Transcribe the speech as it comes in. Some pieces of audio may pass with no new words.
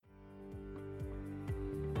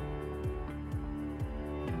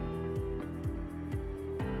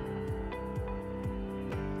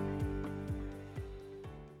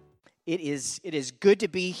It is good to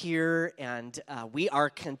be here, and we are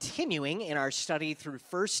continuing in our study through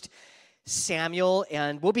 1 Samuel,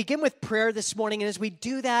 and we'll begin with prayer this morning. And as we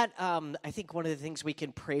do that, I think one of the things we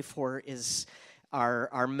can pray for is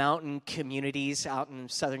our mountain communities out in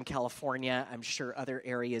Southern California. I'm sure other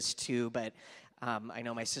areas too, but I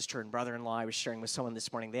know my sister and brother-in-law, I was sharing with someone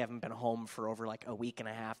this morning, they haven't been home for over like a week and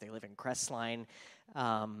a half. They live in Crestline.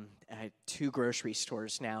 Two grocery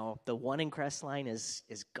stores now. The one in Crestline is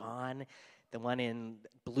gone. The one in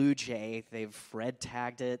Blue Jay, they've red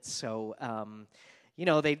tagged it. So,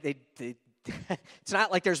 they it's not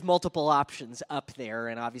like there's multiple options up there,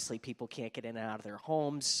 and obviously people can't get in and out of their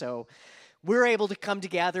homes. So we're able to come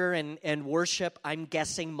together and worship. I'm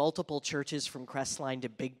guessing multiple churches from Crestline to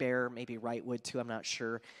Big Bear, maybe Wrightwood too, I'm not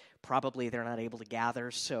sure. Probably they're not able to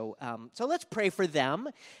gather. So let's pray for them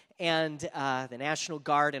and the National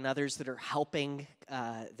Guard and others that are helping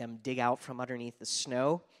them dig out from underneath the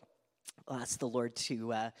snow. I'll ask the Lord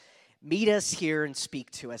to meet us here and speak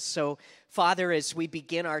to us. So, Father, as we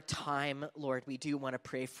begin our time, Lord, we do want to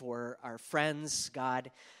pray for our friends,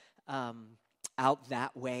 God, out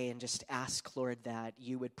that way, and just ask, Lord, that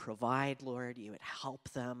you would provide, Lord, you would help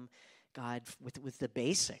them, God, with the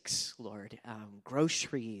basics, Lord,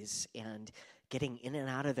 groceries and getting in and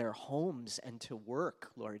out of their homes and to work,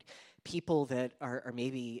 Lord. People that are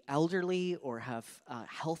maybe elderly or have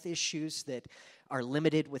health issues that are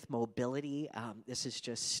limited with mobility. This is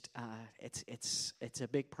just, it's a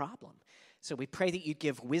big problem. So we pray that you'd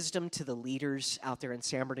give wisdom to the leaders out there in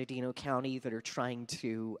San Bernardino County that are trying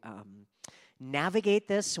to navigate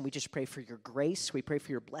this. And we just pray for your grace. We pray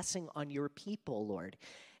for your blessing on your people, Lord,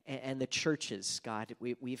 and the churches, God.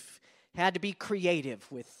 We've had to be creative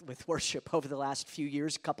with worship over the last few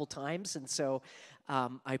years a couple times. And so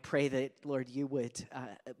I pray that, Lord, you would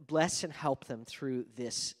bless and help them through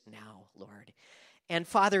this now, Lord. And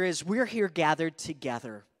Father, as we're here gathered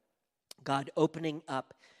together, God, opening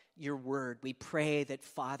up your word, we pray that,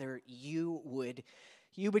 Father, you would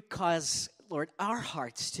cause, Lord, our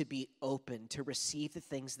hearts to be open to receive the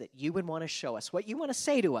things that you would want to show us, what you want to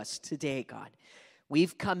say to us today, God.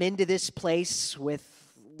 We've come into this place with,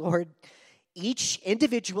 Lord, each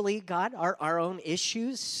individually, God, our own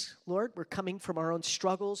issues, Lord. We're coming from our own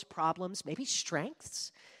struggles, problems, maybe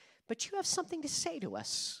strengths. But you have something to say to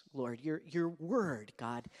us, Lord. Your word,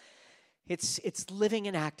 God, it's living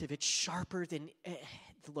and active. It's sharper than,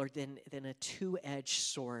 Lord, than a two-edged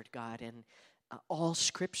sword, God. And all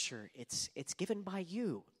Scripture, it's given by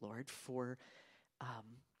you, Lord, for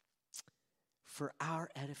our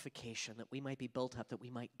edification, that we might be built up, that we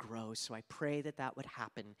might grow. So I pray that would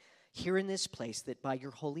happen here in this place, that by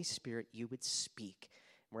your Holy Spirit you would speak.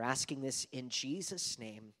 We're asking this in Jesus'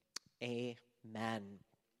 name. Amen.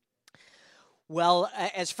 Well,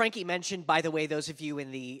 as Frankie mentioned, by the way, those of you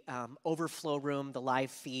in the overflow room, the live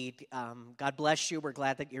feed, God bless you. We're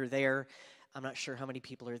glad that you're there. I'm not sure how many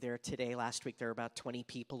people are there today. Last week, there were about 20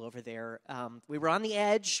 people over there. We were on the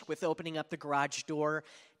edge with opening up the garage door.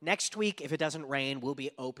 Next week, if it doesn't rain, we'll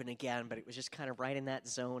be open again, but it was just kind of right in that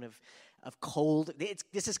zone of cold.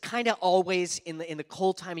 This is kind of always in the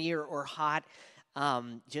cold time of year or hot.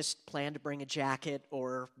 Just plan to bring a jacket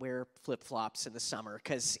or wear flip-flops in the summer,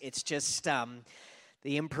 because it's just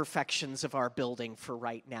the imperfections of our building for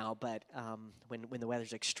right now. But when the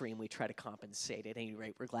weather's extreme, we try to compensate. At any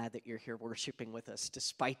rate, we're glad that you're here worshiping with us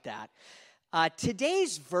despite that.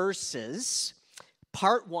 Today's verses,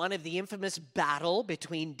 part one of the infamous battle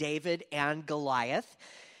between David and Goliath,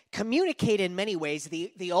 communicate in many ways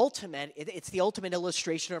the ultimate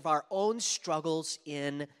illustration of our own struggles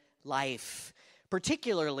in life,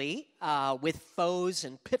 particularly with foes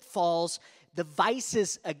and pitfalls, the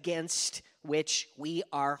vices against which we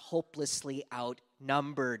are hopelessly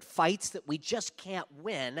outnumbered, fights that we just can't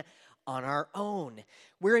win on our own.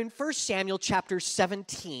 We're in 1 Samuel chapter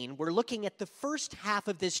 17. We're looking at the first half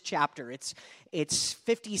of this chapter. It's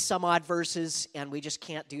 50 some odd verses, and we just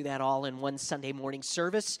can't do that all in one Sunday morning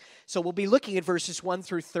service. So we'll be looking at verses 1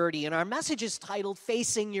 through 30, and our message is titled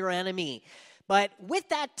Facing Your Enemy. But with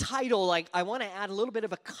that title, I want to add a little bit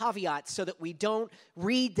of a caveat so that we don't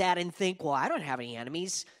read that and think, well, I don't have any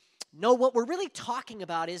enemies. No, what we're really talking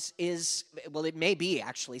about is it may be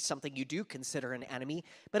actually something you do consider an enemy,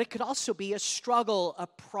 but it could also be a struggle, a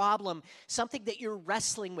problem, something that you're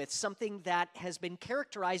wrestling with, something that has been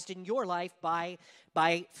characterized in your life by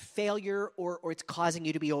failure, or it's causing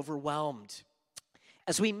you to be overwhelmed.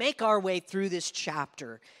 As we make our way through this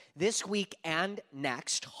chapter, this week and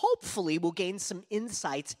next, hopefully we'll gain some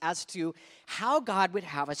insights as to how God would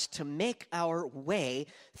have us to make our way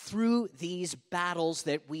through these battles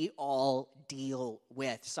that we all deal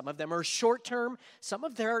with. Some of them are short-term. Some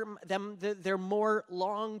of them they're more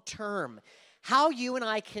long-term. How you and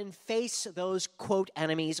I can face those, quote,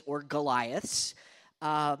 enemies or Goliaths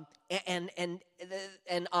and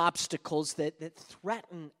obstacles that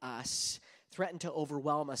threaten us, threaten to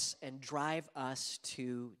overwhelm us and drive us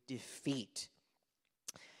to defeat.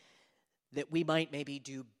 That we might maybe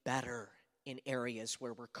do better in areas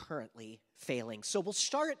where we're currently failing. So we'll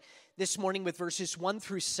start this morning with verses 1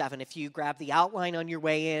 through 7. If you grab the outline on your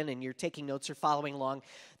way in and you're taking notes or following along,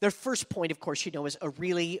 the first point, of course, you know, is a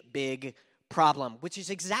really big problem, which is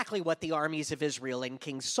exactly what the armies of Israel and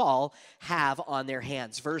King Saul have on their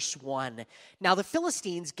hands. Verse 1, now the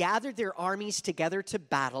Philistines gathered their armies together to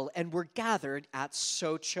battle and were gathered at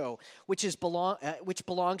Socho, which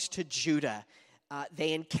belongs to Judah.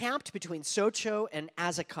 They encamped between Socho and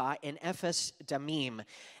Azekah in Ephes Damim.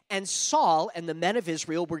 And Saul and the men of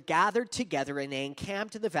Israel were gathered together, and they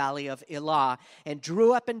encamped in the valley of Elah and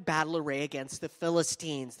drew up in battle array against the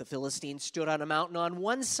Philistines. The Philistines stood on a mountain on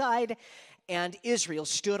one side, and Israel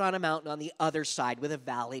stood on a mountain on the other side with a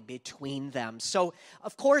valley between them. So,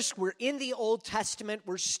 of course, we're in the Old Testament.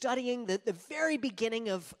 We're studying the very beginning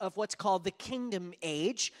of what's called the Kingdom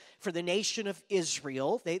Age for the nation of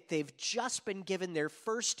Israel. They've just been given their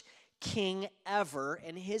first king ever,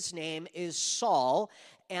 and his name is Saul.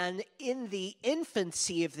 And in the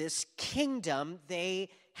infancy of this kingdom, they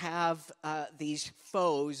have these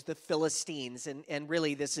foes, the Philistines. And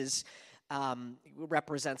really, this is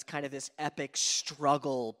represents kind of this epic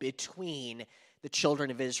struggle between the children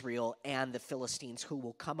of Israel and the Philistines, who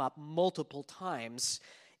will come up multiple times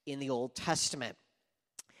in the Old Testament.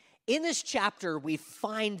 In this chapter, we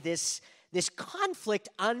find this conflict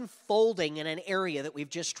unfolding in an area that we've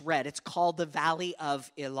just read. It's called the Valley of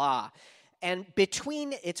Elah. And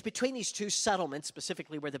it's between these two settlements,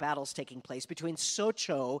 specifically where the battle's taking place, between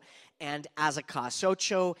Socho and Azekah.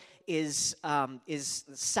 Socho is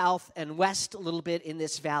south and west a little bit in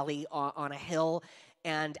this valley on a hill,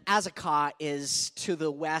 and Azekah is to the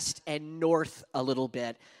west and north a little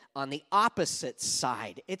bit on the opposite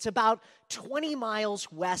side. It's about 20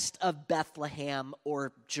 miles west of Bethlehem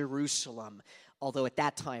or Jerusalem. Although at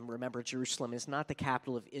that time, remember, Jerusalem is not the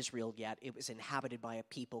capital of Israel yet. It was inhabited by a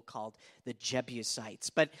people called the Jebusites.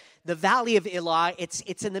 But the Valley of Elah, it's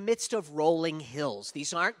in the midst of rolling hills.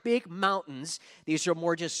 These aren't big mountains. These are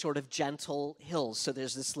more just sort of gentle hills. So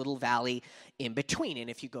there's this little valley in between. And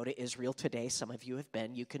if you go to Israel today, some of you have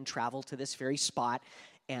been, you can travel to this very spot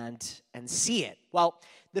and see it. Well,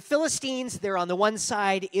 the Philistines, they're on the one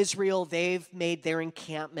side. Israel, they've made their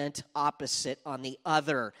encampment opposite on the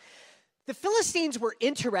other. The Philistines were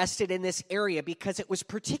interested in this area because it was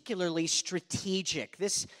particularly strategic.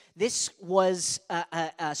 This was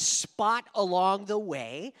a spot along the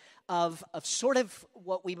way of sort of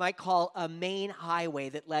what we might call a main highway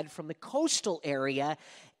that led from the coastal area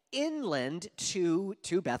inland to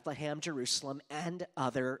Bethlehem, Jerusalem, and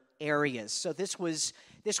other areas. So this was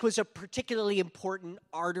a particularly important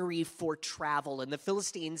artery for travel, and the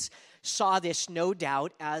Philistines saw this, no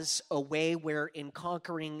doubt, as a way where in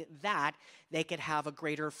conquering that, they could have a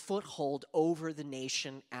greater foothold over the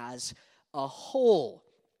nation as a whole.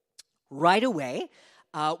 Right away,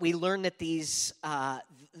 we learn that these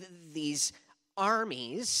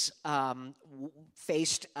armies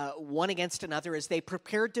faced one against another as they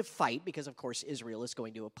prepared to fight, because of course Israel is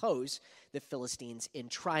going to oppose the Philistines in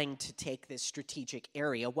trying to take this strategic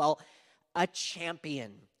area. Well, a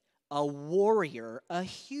champion, a warrior, a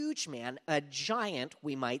huge man, a giant,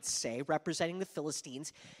 we might say, representing the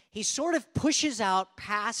Philistines, he sort of pushes out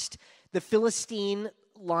past the Philistine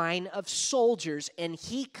line of soldiers, and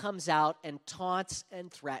he comes out and taunts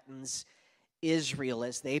and threatens Israel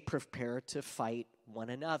as they prepare to fight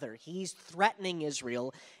one another. He's threatening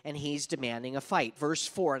Israel, and he's demanding a fight. Verse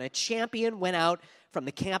 4, and a champion went out from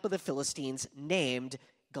the camp of the Philistines named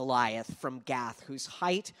Goliath from Gath, whose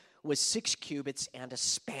height was 6 cubits and a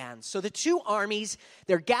span. So the two armies,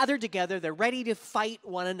 they're gathered together, they're ready to fight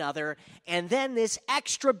one another, and then this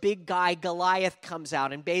extra big guy, Goliath, comes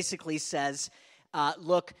out and basically says,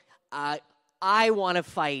 look, I want to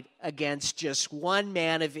fight against just one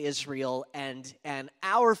man of Israel, and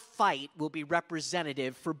our fight will be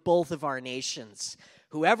representative for both of our nations.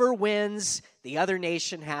 Whoever wins, the other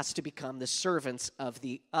nation has to become the servants of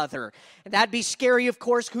the other. And that'd be scary, of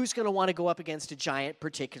course. Who's going to want to go up against a giant,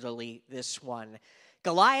 particularly this one?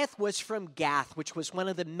 Goliath was from Gath, which was one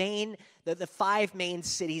of the 5 main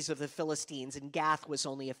cities of the Philistines, and Gath was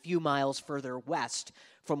only a few miles further west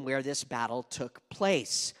from where this battle took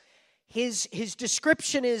place. His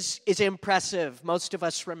description is impressive. Most of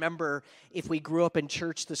us remember, if we grew up in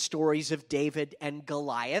church, the stories of David and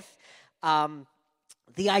Goliath.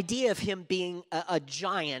 the idea of him being a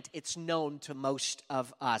giant, it's known to most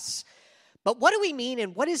of us. But what do we mean,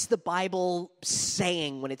 and what is the Bible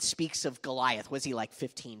saying when it speaks of Goliath? Was he like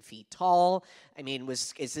 15 feet tall? I mean,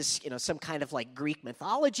 is this, some kind of like Greek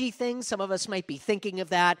mythology thing? Some of us might be thinking of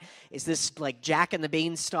that. Is this like Jack and the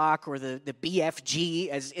Beanstalk or the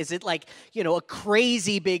BFG? Is it like, a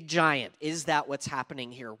crazy big giant? Is that what's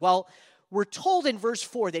happening here? Well, we're told in verse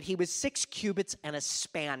 4 that he was 6 cubits and a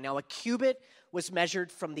span. Now, a cubit was measured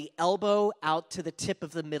from the elbow out to the tip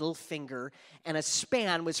of the middle finger, and a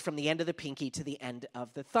span was from the end of the pinky to the end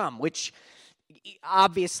of the thumb, which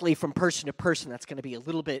obviously from person to person that's going to be a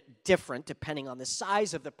little bit different depending on the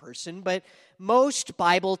size of the person, but most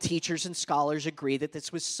Bible teachers and scholars agree that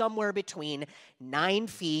this was somewhere between 9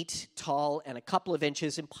 feet tall and a couple of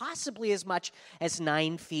inches, and possibly as much as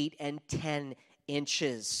 9 feet and 10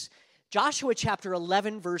 inches. Joshua chapter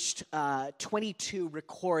 11, verse 22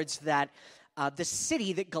 records that the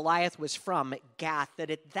city that Goliath was from, Gath,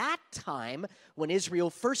 that at that time, when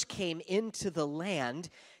Israel first came into the land,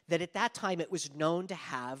 that at that time it was known to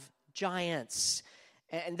have giants.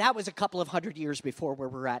 And that was a couple of hundred years before where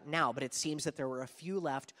we're at now, but it seems that there were a few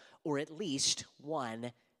left, or at least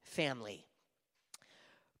one family.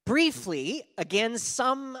 Briefly, again,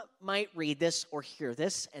 some might read this or hear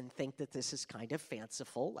this and think that this is kind of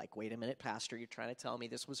fanciful, like, wait a minute, Pastor, you're trying to tell me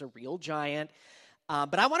this was a real giant.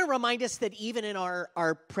 But I want to remind us that even in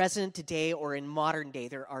our present day or in modern day,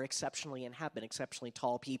 there are exceptionally and have been exceptionally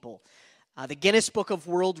tall people. The Guinness Book of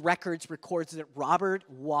World Records records that Robert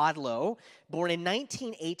Wadlow, born in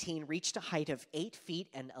 1918, reached a height of 8 feet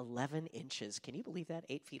and 11 inches. Can you believe that?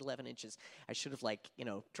 8 feet, 11 inches. I should have,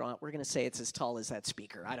 drawn. We're going to say it's as tall as that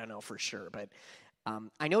speaker. I don't know for sure, but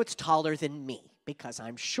I know it's taller than me because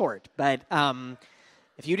I'm short. But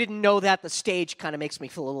if you didn't know that, the stage kind of makes me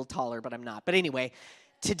feel a little taller, but I'm not. But anyway,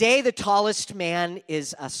 today the tallest man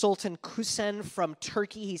is Sultan Kusen from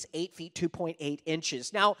Turkey. He's 8 feet, 2.8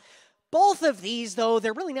 inches. Now, both of these, though,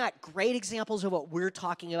 they're really not great examples of what we're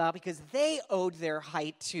talking about because they owed their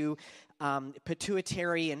height to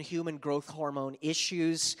pituitary and human growth hormone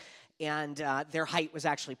issues, and their height was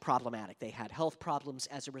actually problematic. They had health problems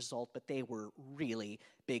as a result, but they were really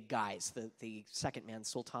big guys. The second man,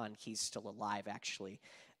 Sultan, he's still alive, actually,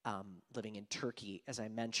 living in Turkey, as I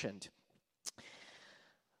mentioned.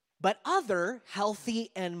 But other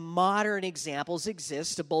healthy and modern examples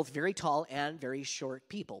exist of both very tall and very short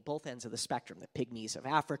people, both ends of the spectrum. The pygmies of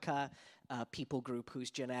Africa, a people group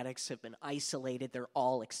whose genetics have been isolated. They're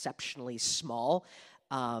all exceptionally small.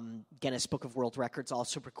 Guinness Book of World Records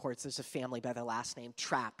also records there's a family by the last name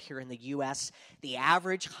Trapp here in the U.S. The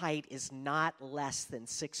average height is not less than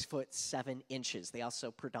 6 foot 7 inches. They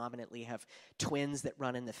also predominantly have twins that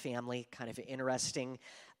run in the family, kind of interesting.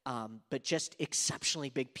 But just exceptionally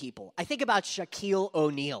big people. I think about Shaquille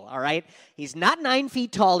O'Neal, all right? He's not 9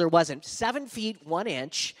 feet tall, or wasn't, 7 feet 1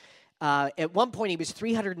 inch. At one point, he was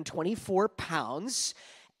 324 pounds.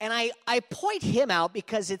 And I point him out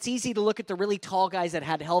because it's easy to look at the really tall guys that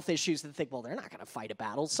had health issues and think, well, they're not going to fight a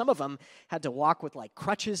battle. Some of them had to walk with, like,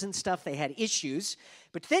 crutches and stuff. They had issues.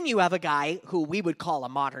 But then you have a guy who we would call a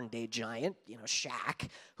modern-day giant, Shaq,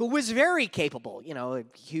 who was very capable, a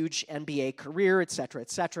huge NBA career, et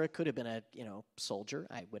cetera, could have been a, soldier,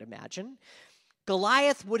 I would imagine.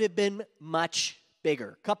 Goliath would have been much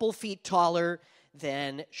bigger, a couple feet taller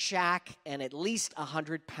than Shaq and at least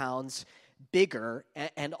 100 pounds bigger,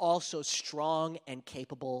 and also strong and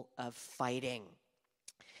capable of fighting.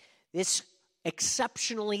 This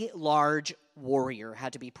exceptionally large warrior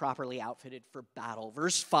had to be properly outfitted for battle.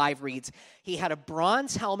 Verse 5 reads, he had a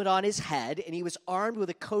bronze helmet on his head, and he was armed with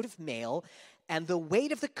a coat of mail, and the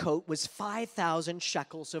weight of the coat was 5,000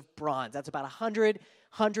 shekels of bronze. That's about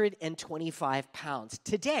 125 pounds.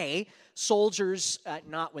 Today, soldiers,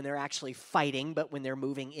 not when they're actually fighting, but when they're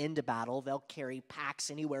moving into battle, they'll carry packs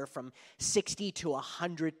anywhere from 60 to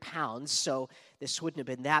 100 pounds. So this wouldn't have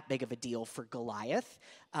been that big of a deal for Goliath.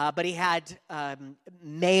 But he had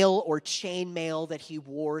mail or chain mail that he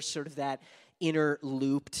wore, sort of that inner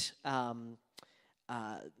looped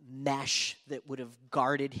mesh that would have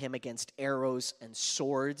guarded him against arrows and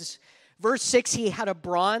swords. Verse 6, he had a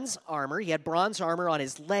bronze armor. He had bronze armor on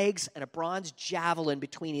his legs and a bronze javelin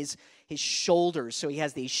between his shoulders. So he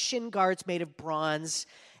has these shin guards made of bronze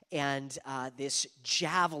and this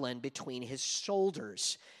javelin between his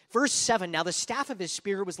shoulders. Verse 7, now the staff of his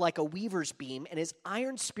spear was like a weaver's beam, and his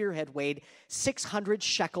iron spearhead weighed 600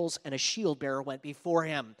 shekels, and a shield bearer went before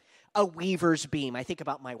him. A weaver's beam. I think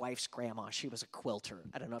about my wife's grandma. She was a quilter.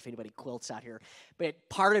 I don't know if anybody quilts out here. But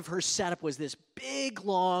part of her setup was this big,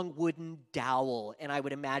 long wooden dowel. And I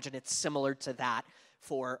would imagine it's similar to that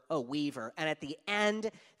for a weaver. And at the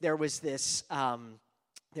end, there was this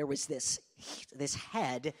this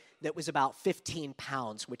head that was about 15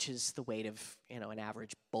 pounds, which is the weight of an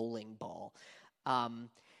average bowling ball.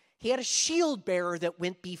 He had a shield bearer that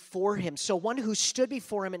went before him, so one who stood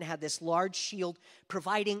before him and had this large shield,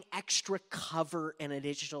 providing extra cover and an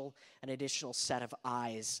additional set of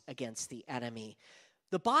eyes against the enemy.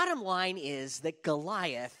 The bottom line is that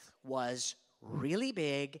Goliath was really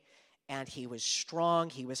big, and he was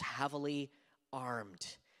strong. He was heavily armed.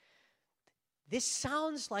 This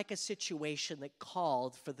sounds like a situation that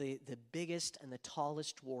called for the biggest and the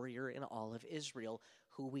tallest warrior in all of Israel,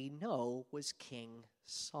 who we know was King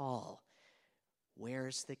Saul.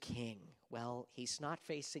 Where's the king? Well, he's not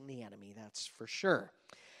facing the enemy, that's for sure.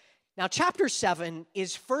 Now, chapter 7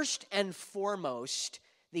 is first and foremost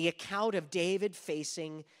the account of David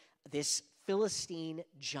facing this Philistine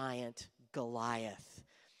giant, Goliath.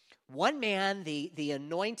 One man, the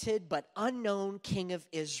anointed but unknown king of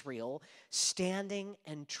Israel, standing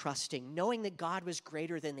and trusting, knowing that God was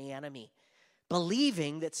greater than the enemy,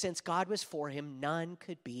 believing that since God was for him, none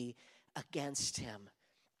could be against him.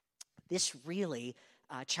 This really,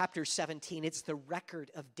 chapter 17, it's the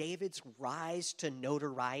record of David's rise to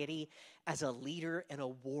notoriety as a leader and a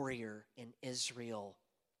warrior in Israel.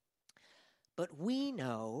 But we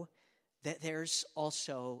know that there's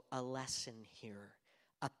also a lesson here,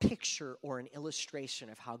 a picture or an illustration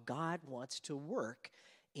of how God wants to work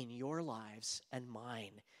in your lives and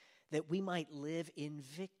mine, that we might live in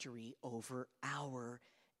victory over our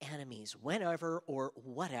enemies, whenever or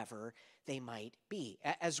whatever they might be,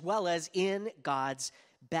 as well as in God's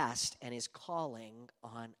best and his calling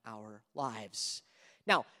on our lives.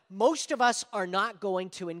 Now, most of us are not going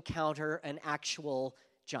to encounter an actual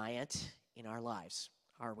giant in our lives,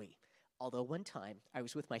 are we? Although one time I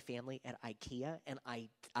was with my family at IKEA, and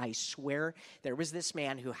I swear there was this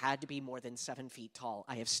man who had to be more than 7 feet tall.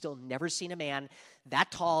 I have still never seen a man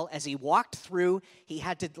that tall. As he walked through, he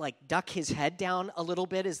had to duck his head down a little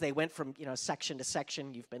bit as they went from section to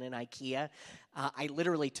section. You've been in IKEA. I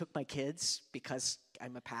literally took my kids because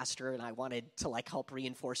I'm a pastor and I wanted to help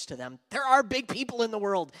reinforce to them there are big people in the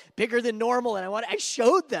world, bigger than normal, and I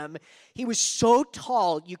showed them. He was so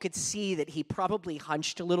tall you could see that he probably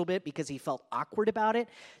hunched a little bit because he felt awkward about it.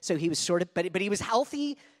 So he was sort of, but he was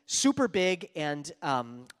healthy, super big, and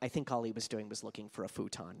I think all he was doing was looking for a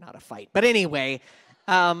futon, not a fight. But anyway,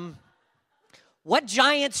 what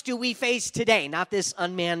giants do we face today? Not this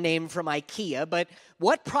unmanned name from IKEA, but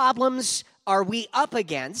what problems are we up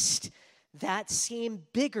against that seem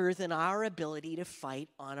bigger than our ability to fight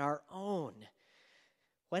on our own?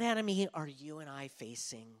 What enemy are you and I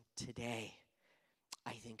facing today?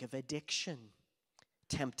 I think of addiction,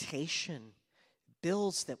 temptation,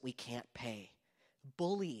 bills that we can't pay,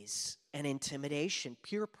 bullies and intimidation,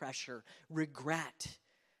 peer pressure, regret,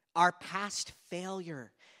 our past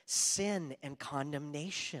failure, sin and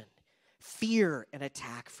condemnation, fear and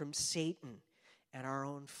attack from Satan and our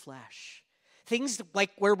own flesh. Things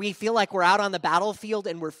like where we feel like we're out on the battlefield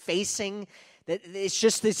and we're facing that it's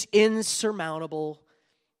just this insurmountable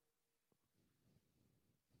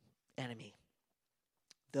enemy.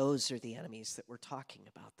 Those are the enemies that we're talking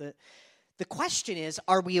about. The question is,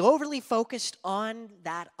 are we overly focused on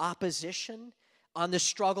that opposition, on the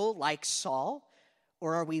struggle like Saul,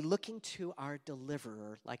 or are we looking to our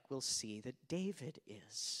deliverer like we'll see that David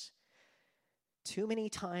is? Too many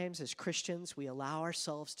times as Christians, we allow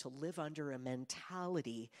ourselves to live under a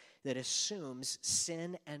mentality that assumes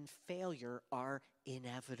sin and failure are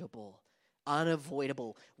inevitable,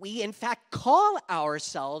 unavoidable. We, in fact, call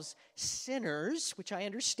ourselves sinners, which I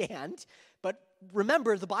understand, but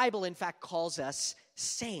remember, the Bible, in fact, calls us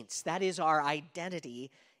saints. That is our identity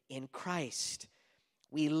in Christ.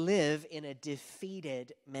 We live in a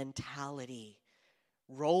defeated mentality,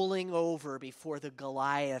 rolling over before the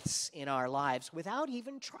Goliaths in our lives without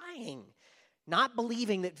even trying, not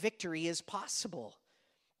believing that victory is possible.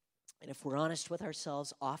 And if we're honest with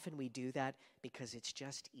ourselves, often we do that because it's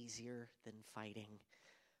just easier than fighting.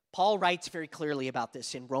 Paul writes very clearly about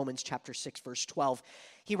this in Romans chapter 6, verse 12.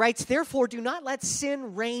 He writes, "Therefore, do not let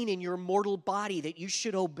sin reign in your mortal body, that you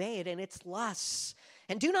should obey it in its lusts.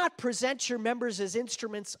 And do not present your members as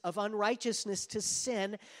instruments of unrighteousness to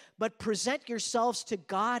sin, but present yourselves to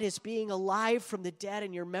God as being alive from the dead,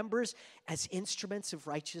 and your members as instruments of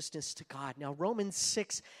righteousness to God." Now, Romans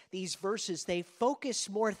 6, these verses, they focus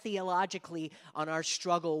more theologically on our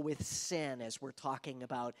struggle with sin as we're talking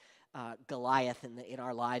about Goliath in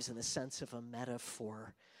our lives in the sense of a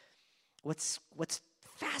metaphor. What's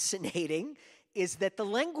fascinating is that the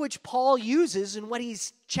language Paul uses and what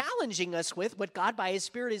he's challenging us with, what God by his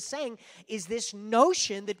Spirit is saying, is this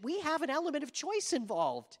notion that we have an element of choice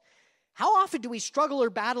involved. How often do we struggle or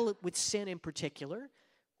battle with sin in particular,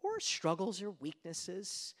 or struggles or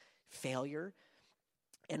weaknesses, failure?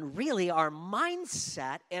 And really, our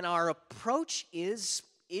mindset and our approach is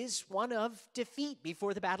one of defeat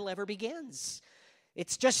before the battle ever begins.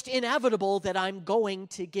 It's just inevitable that I'm going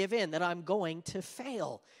to give in, that I'm going to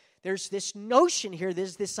fail. There's this notion here,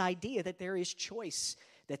 there's this idea that there is choice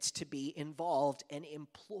that's to be involved and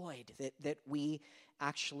employed, that we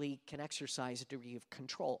actually can exercise a degree of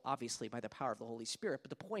control, obviously by the power of the Holy Spirit. But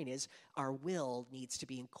the point is, our will needs to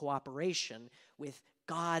be in cooperation with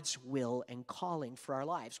God's will and calling for our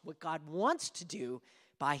lives, what God wants to do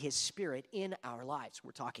by his Spirit in our lives.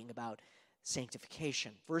 We're talking about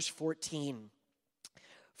sanctification. Verse 14,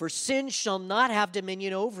 for sin shall not have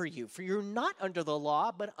dominion over you, for you're not under the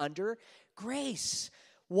law, but under grace.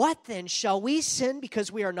 What then? Shall we sin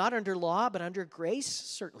because we are not under law, but under grace?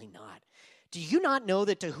 Certainly not. Do you not know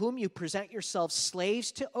that to whom you present yourselves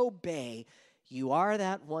slaves to obey, you are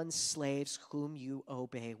that one slaves whom you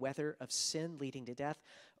obey, whether of sin leading to death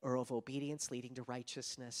or of obedience leading to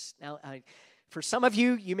righteousness? Now, for some of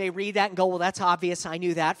you, you may read that and go, well, that's obvious. I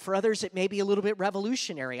knew that. For others, it may be a little bit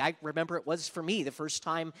revolutionary. I remember it was for me the first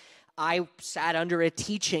time I sat under a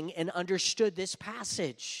teaching and understood this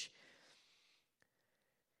passage.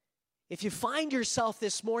 If you find yourself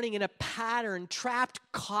this morning in a pattern, trapped,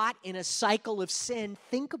 caught in a cycle of sin,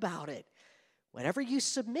 think about it. Whatever you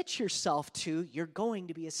submit yourself to, you're going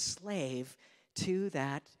to be a slave to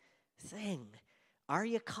that thing. Are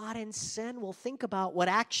you caught in sin? Well, think about what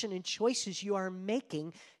action and choices you are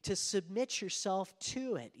making to submit yourself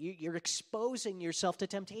to it. You're exposing yourself to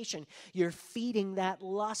temptation. You're feeding that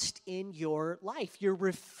lust in your life. You're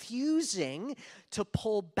refusing to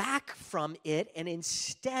pull back from it, and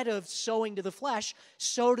instead of sowing to the flesh,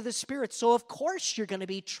 sow to the Spirit. So, of course, you're going to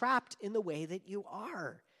be trapped in the way that you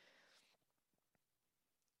are.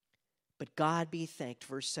 But God be thanked,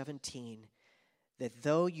 verse 17, that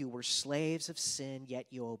though you were slaves of sin, yet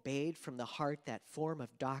you obeyed from the heart that form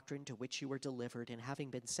of doctrine to which you were delivered, and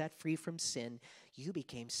having been set free from sin, you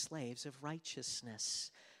became slaves of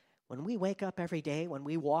righteousness. When we wake up every day, when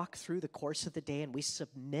we walk through the course of the day and we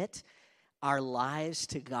submit our lives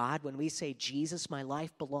to God, when we say, Jesus, my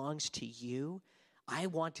life belongs to you, I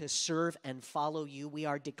want to serve and follow you, we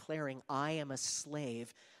are declaring, I am a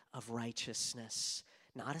slave of righteousness.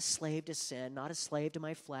 Not a slave to sin, not a slave to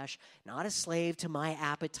my flesh, not a slave to my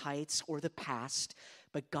appetites or the past,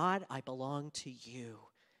 but God, I belong to you.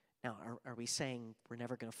 Now, are we saying we're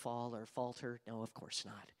never going to fall or falter? No, of course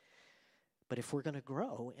not. But if we're going to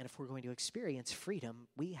grow and if we're going to experience freedom,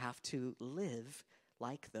 we have to live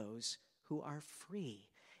like those who are free.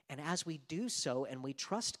 And as we do so and we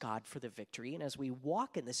trust God for the victory, and as we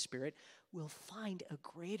walk in the Spirit, we'll find a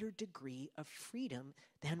greater degree of freedom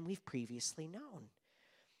than we've previously known.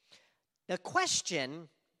 The question,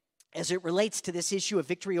 as it relates to this issue of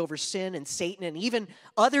victory over sin and Satan and even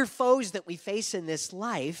other foes that we face in this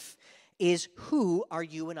life, is who are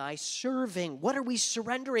you and I serving? What are we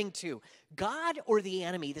surrendering to? God or the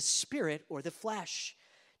enemy, the spirit or the flesh?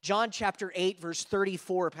 John chapter 8, verse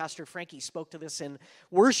 34, Pastor Frankie spoke to this in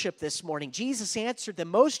worship this morning. Jesus answered them,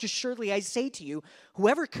 most assuredly I say to you,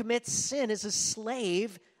 whoever commits sin is a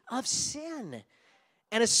slave of sin.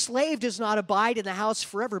 And a slave does not abide in the house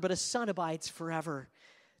forever, but a son abides forever.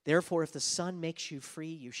 Therefore, if the Son makes you free,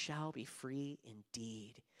 you shall be free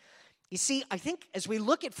indeed. You see, I think as we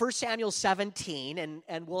look at 1 Samuel 17,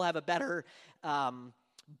 and we'll have a better,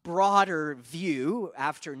 broader view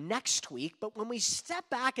after next week, but when we step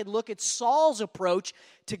back and look at Saul's approach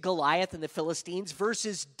to Goliath and the Philistines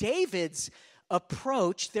versus David's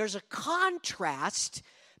approach, there's a contrast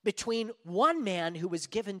between one man who was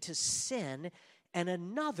given to sin and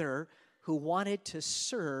another who wanted to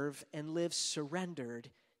serve and live surrendered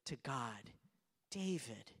to God,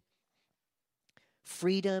 David.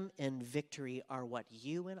 Freedom and victory are what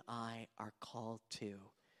you and I are called to.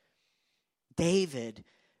 David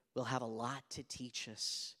will have a lot to teach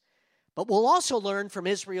us. But we'll also learn from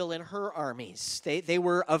Israel and her armies. They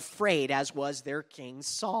were afraid, as was their king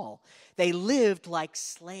Saul. They lived like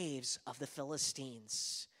slaves of the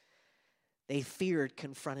Philistines. They feared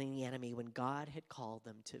confronting the enemy when God had called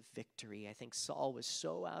them to victory. I think Saul was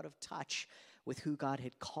so out of touch with who God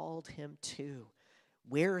had called him to,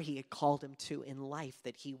 where he had called him to in life,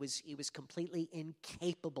 that he was completely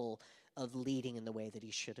incapable of leading in the way that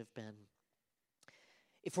he should have been.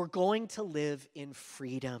 If we're going to live in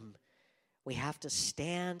freedom, we have to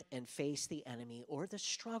stand and face the enemy or the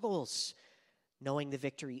struggles, knowing the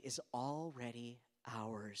victory is already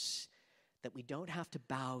ours, that we don't have to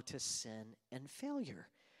bow to sin and failure,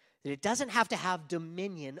 that it doesn't have to have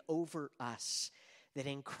dominion over us, that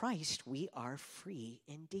in Christ we are free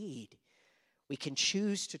indeed. We can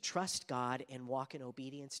choose to trust God and walk in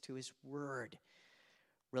obedience to his word,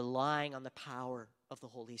 relying on the power of the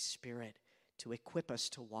Holy Spirit to equip us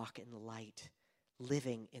to walk in the light,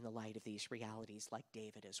 living in the light of these realities like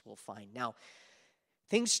David, as we'll find. Now,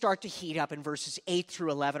 things start to heat up in verses 8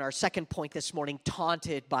 through 11. Our second point this morning,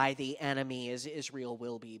 taunted by the enemy, as Israel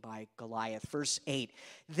will be by Goliath. Verse 8,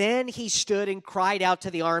 then he stood and cried out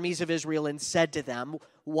to the armies of Israel and said to them,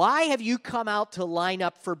 why have you come out to line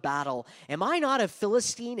up for battle? Am I not a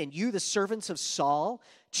Philistine, and you the servants of Saul?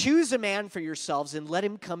 Choose a man for yourselves and let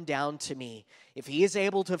him come down to me. If he is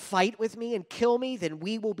able to fight with me and kill me, then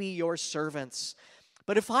we will be your servants.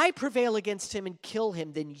 But if I prevail against him and kill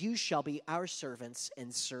him, then you shall be our servants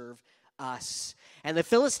and serve us. And the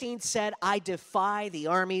Philistines said, I defy the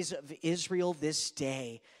armies of Israel this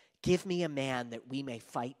day. Give me a man that we may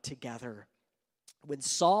fight together. When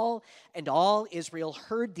Saul and all Israel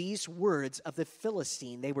heard these words of the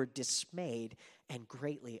Philistine, they were dismayed and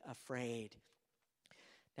greatly afraid.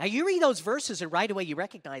 Now you read those verses and right away you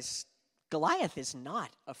recognize Goliath is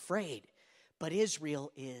not afraid, but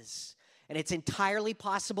Israel is. And it's entirely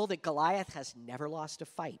possible that Goliath has never lost a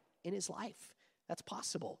fight in his life. That's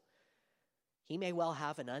possible. He may well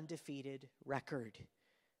have an undefeated record.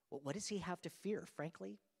 Well, what does he have to fear?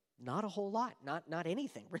 Frankly, not a whole lot. Not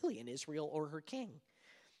anything, really, in Israel or her king.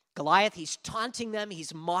 Goliath, he's taunting them.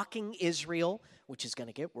 He's mocking Israel, which is going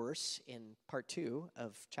to get worse in part 2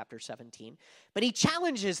 of chapter 17. But he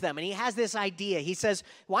challenges them, and he has this idea. He says,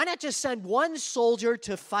 why not just send one soldier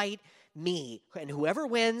to fight me? And whoever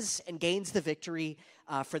wins and gains the victory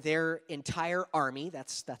for their entire army,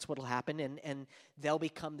 that's what will happen, and they'll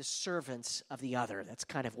become the servants of the other. That's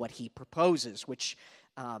kind of what he proposes, which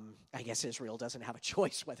I guess Israel doesn't have a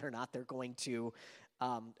choice whether or not they're going to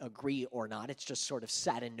agree or not. It's just sort of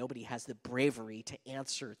set, and nobody has the bravery to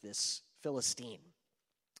answer this Philistine.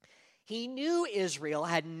 He knew Israel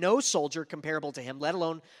had no soldier comparable to him, let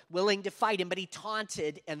alone willing to fight him, but he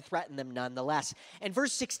taunted and threatened them nonetheless. And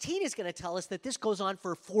verse 16 is going to tell us that this goes on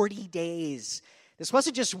for 40 days. This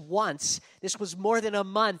wasn't just once. This was more than a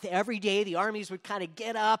month. Every day the armies would kind of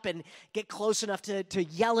get up and get close enough to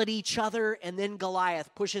yell at each other, and then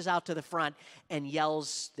Goliath pushes out to the front and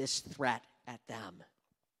yells this threat at them.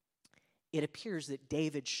 It appears that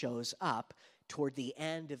David shows up toward the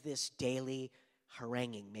end of this daily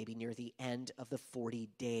haranguing, maybe near the end of the 40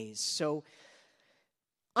 days. So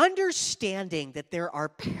understanding that there are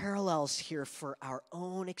parallels here for our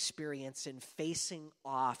own experience in facing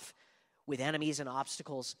off with enemies and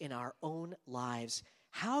obstacles in our own lives,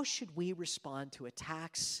 how should we respond to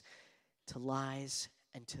attacks, to lies,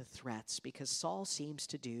 and to threats? Because Saul seems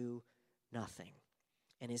to do nothing,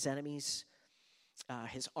 and his enemies,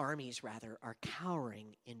 his armies rather, are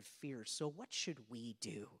cowering in fear. So what should we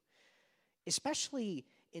do? Especially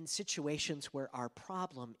in situations where our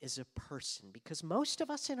problem is a person, because most of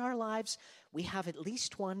us in our lives, we have at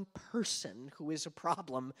least one person who is a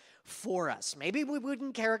problem for us. Maybe we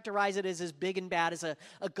wouldn't characterize it as big and bad as a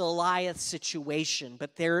Goliath situation,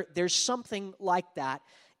 but there's something like that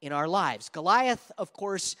in our lives. Goliath, of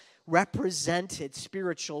course, represented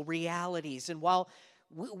spiritual realities, and while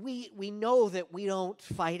we know that we don't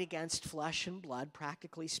fight against flesh and blood,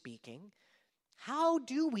 practically speaking, how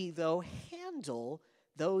do we, though, handle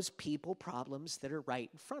those people problems that are right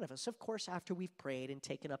in front of us? Of course, after we've prayed and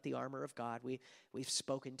taken up the armor of God, we've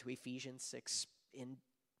spoken to Ephesians 6 in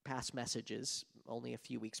past messages, only a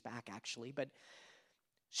few weeks back, actually, but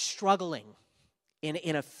struggling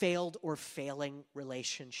in a failed or failing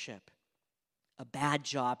relationship, a bad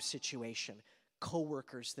job situation,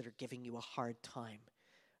 coworkers that are giving you a hard time,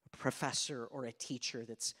 a professor or a teacher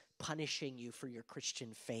that's punishing you for your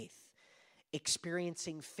Christian faith,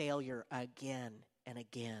 experiencing failure again and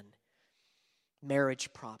again,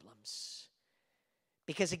 marriage problems.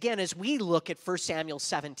 Because again, as we look at 1 Samuel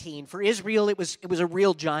 17, for Israel it was a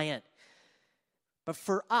real giant. But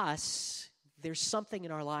for us, there's something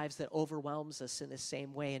in our lives that overwhelms us in the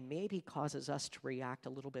same way and maybe causes us to react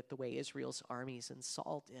a little bit the way Israel's armies and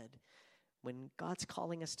Saul did when God's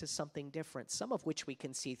calling us to something different, some of which we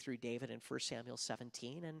can see through David in 1 Samuel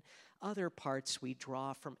 17, and other parts we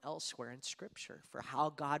draw from elsewhere in Scripture for how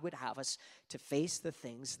God would have us to face the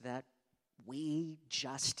things that we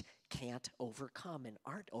just can't overcome and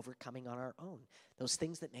aren't overcoming on our own. Those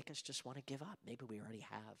things that make us just want to give up. Maybe we already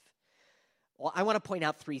have. Well, I want to point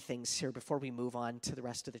out three things here before we move on to the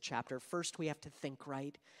rest of the chapter. First, we have to think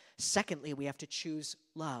right. Secondly, we have to choose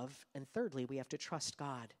love. And thirdly, we have to trust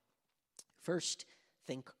God. First,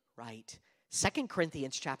 think right. 2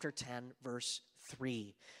 Corinthians chapter 10, verse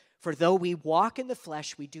 3. For though we walk in the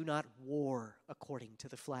flesh, we do not war according to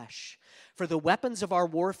the flesh. For the weapons of our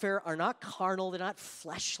warfare are not carnal, they're not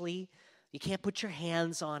fleshly. You can't put your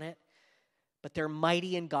hands on it. But they're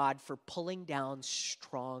mighty in God for pulling down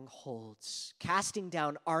strongholds, casting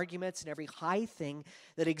down arguments and every high thing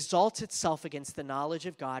that exalts itself against the knowledge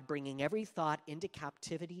of God, bringing every thought into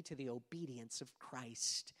captivity to the obedience of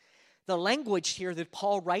Christ. The language here that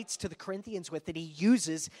Paul writes to the Corinthians with, that he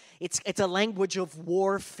uses, it's a language of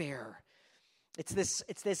warfare. It's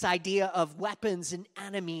this idea of weapons and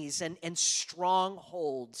enemies and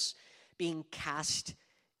strongholds being cast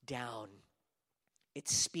down. It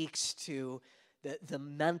speaks to the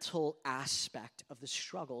mental aspect of the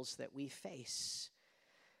struggles that we face.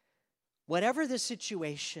 Whatever the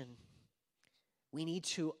situation, we need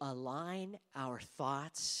to align our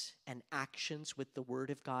thoughts and actions with the Word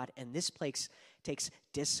of God. And this place takes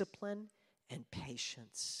discipline and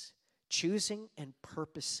patience, choosing and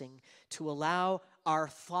purposing to allow our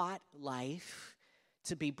thought life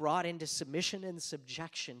to be brought into submission and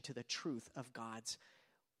subjection to the truth of God's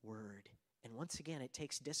Word. And once again, it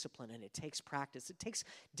takes discipline and it takes practice. It takes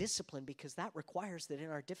discipline because that requires that in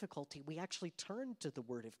our difficulty, we actually turn to the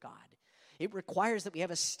Word of God. It requires that we have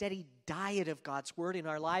a steady diet of God's Word in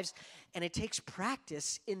our lives. And it takes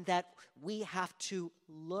practice in that we have to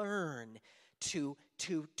learn to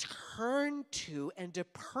turn to and to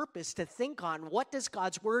purpose, to think on what does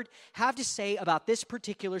God's Word have to say about this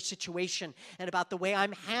particular situation and about the way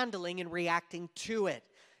I'm handling and reacting to it.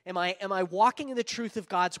 Am I walking in the truth of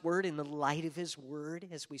God's Word in the light of His Word,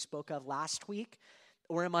 as we spoke of last week?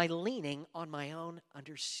 Or am I leaning on my own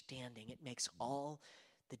understanding? It makes all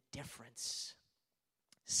the difference.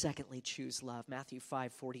 Secondly, choose love. Matthew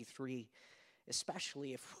 5:43,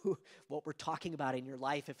 especially if what we're talking about in your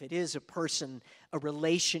life, if it is a person, a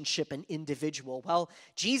relationship, an individual. Well,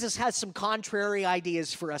 Jesus has some contrary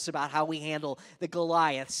ideas for us about how we handle the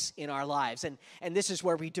Goliaths in our lives. And this is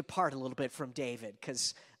where we depart a little bit from David,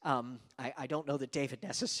 because I don't know that David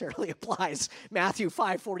necessarily applies Matthew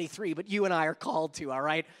 5:43, but you and I are called to, all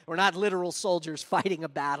right? We're not literal soldiers fighting a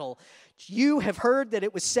battle. You have heard that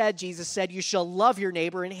it was said, Jesus said, you shall love your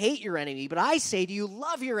neighbor and hate your enemy. But I say to you,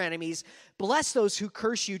 love your enemies, bless those who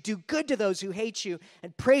curse you, do good to those who hate you,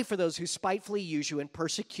 and pray for those who spitefully use you and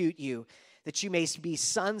persecute you, that you may be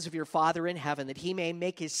sons of your Father in heaven, that He may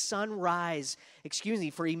make His sun rise,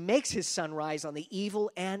 for He makes His sun rise on the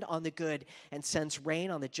evil and on the good, and sends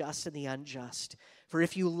rain on the just and the unjust. For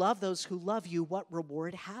if you love those who love you, what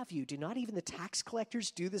reward have you? Do not even the tax collectors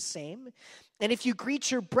do the same? And if you greet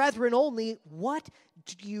your brethren only, what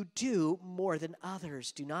do you do more than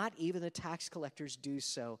others? Do not even the tax collectors do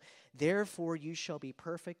so? Therefore you shall be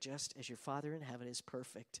perfect, just as your Father in heaven is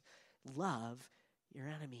perfect. Love your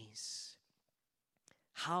enemies.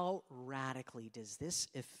 How radically does this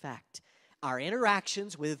affect our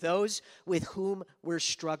interactions with those with whom we're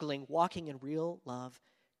struggling, walking in real love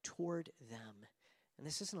toward them? And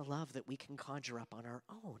this isn't a love that we can conjure up on our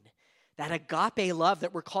own. That agape love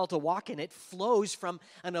that we're called to walk in, it flows from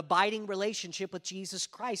an abiding relationship with Jesus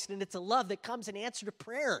Christ. And it's a love that comes in answer to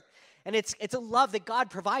prayer. And it's a love that God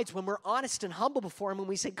provides when we're honest and humble before Him, when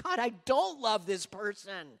we say, God, I don't love this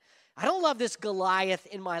person. I don't love this Goliath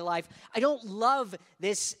in my life. I don't love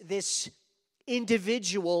this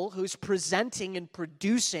individual who's presenting and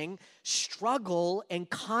producing struggle and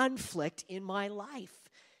conflict in my life.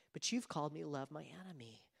 But you've called me to love my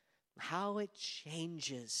enemy. How it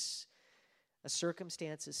changes a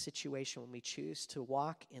circumstance, a situation when we choose to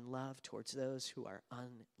walk in love towards those who are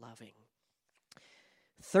unloving.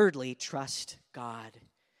 Thirdly, trust God.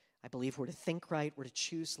 I believe we're to think right, we're to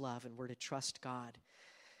choose love, and we're to trust God.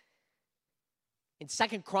 In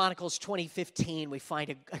 2 Chronicles 20:15, we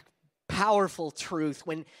find a powerful truth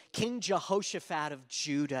when King Jehoshaphat of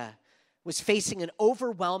Judah was facing an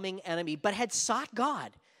overwhelming enemy, but had sought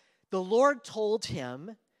God. The Lord told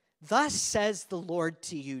him, thus says the Lord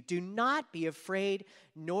to you, do not be afraid,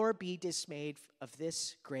 nor be dismayed of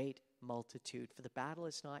this great multitude, for the battle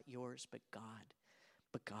is not yours, but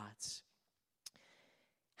God's.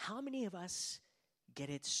 How many of us get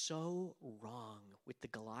it so wrong with the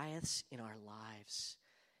Goliaths in our lives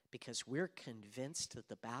because we're convinced that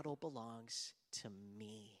the battle belongs to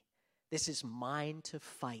me? This is mine to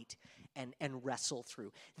fight and wrestle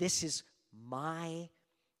through. This is my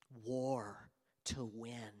war to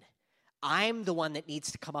win. I'm the one that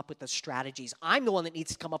needs to come up with the strategies. I'm the one that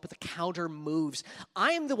needs to come up with the counter moves.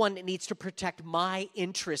 I'm the one that needs to protect my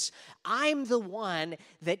interests. I'm the one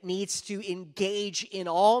that needs to engage in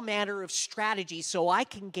all manner of strategy so I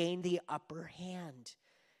can gain the upper hand.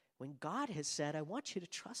 When God has said, I want you to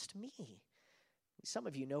trust me. Some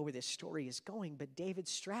of you know where this story is going, but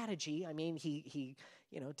David's strategy, I mean, he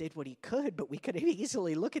did what he could, but we could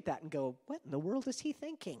easily look at that and go, what in the world is he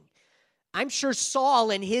thinking? I'm sure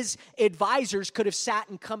Saul and his advisors could have sat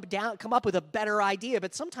and come up with a better idea,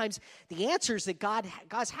 but sometimes the answers that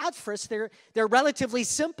God's had for us, they're relatively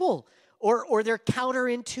simple or they're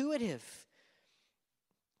counterintuitive.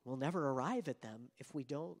 We'll never arrive at them if we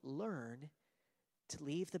don't learn to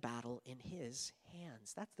leave the battle in his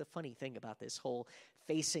hands. That's the funny thing about this whole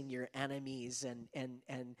facing your enemies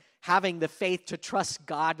and having the faith to trust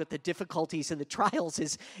God with the difficulties and the trials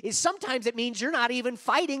is sometimes it means you're not even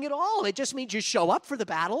fighting at all. It just means you show up for the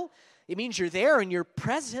battle. It means you're there and you're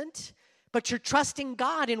present, but you're trusting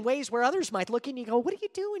God in ways where others might look and you go, what are you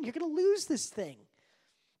doing? You're going to lose this thing.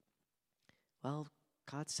 Well,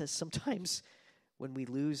 God says sometimes when we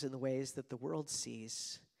lose in the ways that the world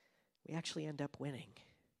sees, we actually end up winning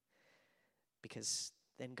because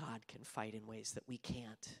then God can fight in ways that we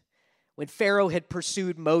can't. When Pharaoh had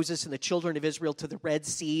pursued Moses and the children of Israel to the Red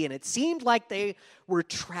Sea, and it seemed like they were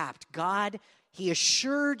trapped, God, he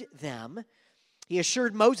assured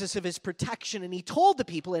Moses of his protection, and he told the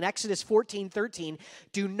people in Exodus 14:13,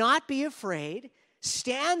 do not be afraid,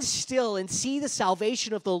 stand still and see the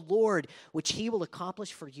salvation of the Lord, which he will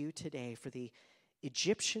accomplish for you today. For the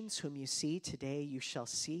Egyptians whom you see today, you shall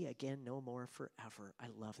see again no more forever. I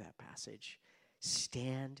love that passage.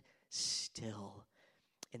 Stand still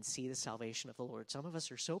and see the salvation of the Lord. Some of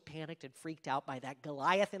us are so panicked and freaked out by that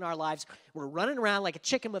Goliath in our lives. We're running around like a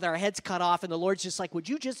chicken with our heads cut off, and the Lord's just like, would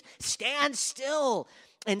you just stand still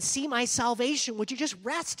and see my salvation? Would you just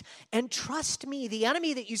rest and trust me? The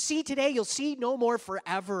enemy that you see today, you'll see no more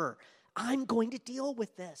forever. I'm going to deal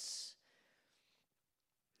with this.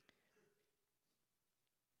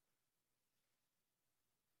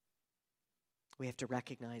 We have to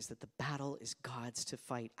recognize that the battle is God's to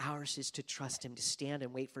fight. Ours is to trust him, to stand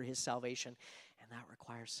and wait for his salvation. And that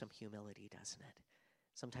requires some humility, doesn't it?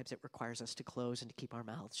 Sometimes it requires us to close and to keep our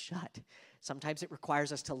mouths shut. Sometimes it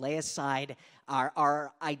requires us to lay aside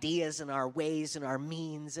our ideas and our ways and our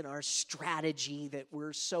means and our strategy that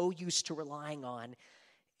we're so used to relying on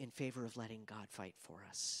in favor of letting God fight for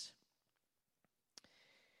us.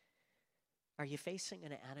 Are you facing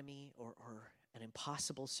an enemy or an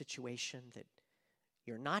impossible situation that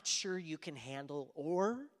you're not sure you can handle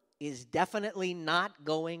or is definitely not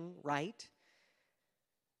going right?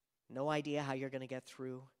 No idea how you're going to get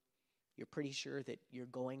through. You're pretty sure that you're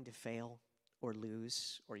going to fail or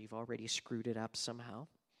lose, or you've already screwed it up somehow.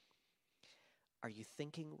 Are you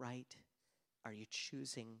thinking right? Are you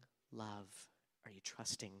choosing love? Are you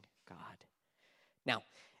trusting God? Now,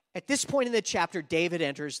 at this point in the chapter, David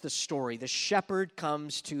enters the story. The shepherd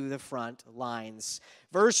comes to the front lines.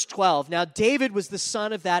 Verse 12, now David was the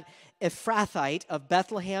son of that Ephrathite of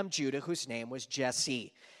Bethlehem, Judah, whose name was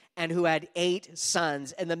Jesse, and who had 8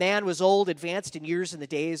 sons. And the man was old, advanced in years in the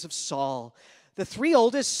days of Saul. The 3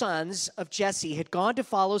 oldest sons of Jesse had gone to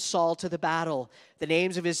follow Saul to the battle. The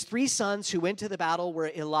names of his 3 sons who went to the battle were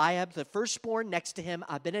Eliab, the firstborn, next to him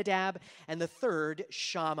Abinadab, and the third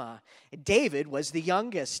Shammah. David was the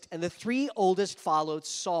youngest, and the 3 oldest followed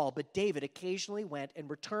Saul. But David occasionally went and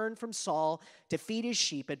returned from Saul to feed his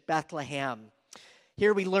sheep at Bethlehem.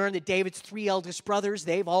 Here we learn that David's 3 eldest brothers,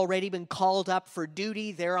 they've already been called up for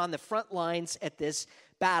duty. They're on the front lines at this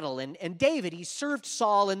battle. And David, he served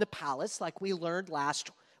Saul in the palace, like we learned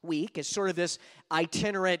last week, as sort of this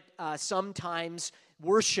itinerant, sometimes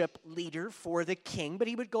worship leader for the king. But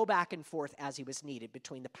he would go back and forth as he was needed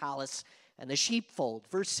between the palace and the sheepfold.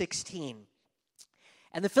 Verse 16.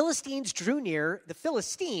 And the Philistine drew near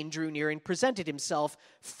and presented himself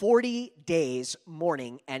 40 days,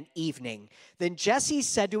 morning and evening. Then Jesse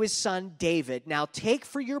said to his son David, now take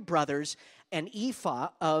for your brothers an ephah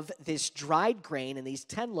of this dried grain and these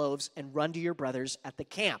 10 loaves and run to your brothers at the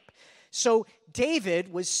camp. So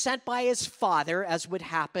David was sent by his father, as had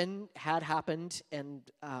happened, and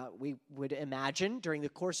we would imagine during the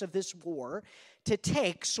course of this war, to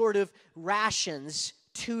take sort of rations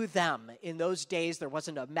to them. In those days, there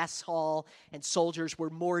wasn't a mess hall, and soldiers were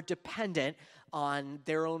more dependent on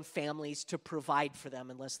their own families to provide for them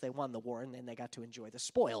unless they won the war, and then they got to enjoy the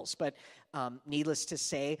spoils. But needless to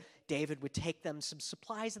say, David would take them some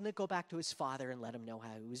supplies and then go back to his father and let him know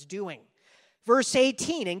how he was doing. Verse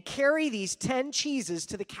 18, and carry these 10 cheeses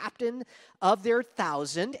to the captain of their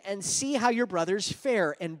 1,000 and see how your brothers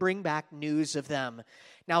fare and bring back news of them.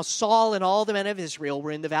 Now Saul and all the men of Israel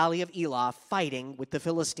were in the valley of Elah fighting with the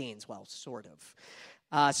Philistines. Well, sort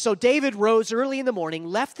of. So David rose early in the morning,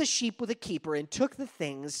 left the sheep with a keeper, and took the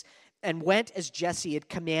things and went as Jesse had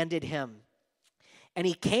commanded him. And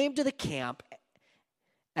he came to the camp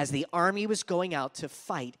as the army was going out to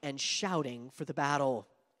fight and shouting for the battle.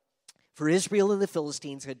 For Israel and the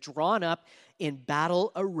Philistines had drawn up in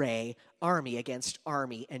battle array, army against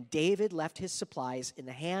army. And David left his supplies in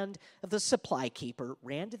the hand of the supply keeper,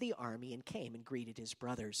 ran to the army, and came and greeted his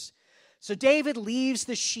brothers. So David leaves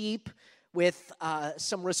the sheep with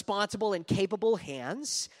some responsible and capable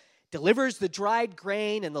hands, delivers the dried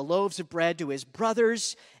grain and the loaves of bread to his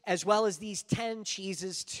brothers, as well as these 10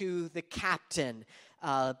 cheeses to the captain.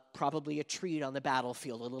 Probably a treat on the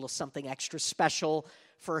battlefield, a little something extra special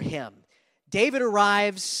for him. David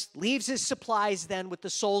arrives, leaves his supplies then with the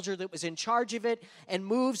soldier that was in charge of it, and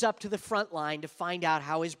moves up to the front line to find out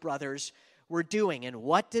how his brothers were doing. And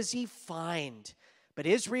what does he find? But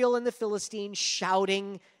Israel and the Philistines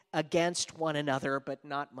shouting against one another, but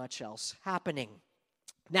not much else happening.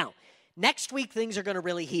 Now, next week, things are going to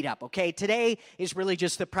really heat up, okay? Today is really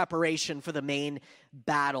just the preparation for the main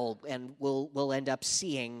battle, and we'll end up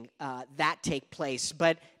seeing that take place.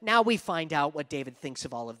 But now we find out what David thinks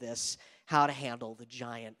of all of this, how to handle the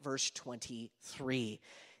giant. Verse 23.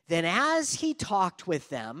 Then as he talked with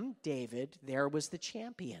them, David, there was the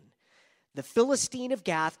champion, the Philistine of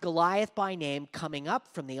Gath, Goliath by name, coming up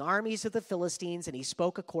from the armies of the Philistines, and he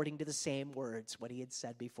spoke according to the same words, what he had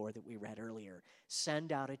said before that we read earlier.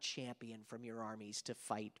 Send out a champion from your armies to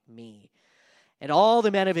fight me. And all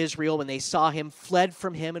the men of Israel, when they saw him, fled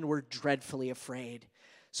from him and were dreadfully afraid.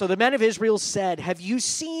 So the men of Israel said, have you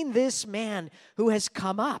seen this man who has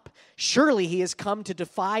come up? Surely he has come to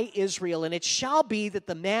defy Israel, and it shall be that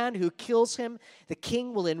the man who kills him, the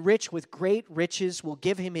king will enrich with great riches, will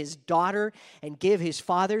give him his daughter, and give his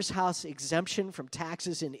father's house exemption from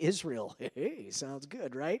taxes in Israel. Hey, sounds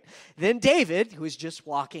good, right? Then David, who was just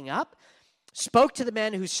walking up, spoke to the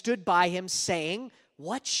men who stood by him, saying,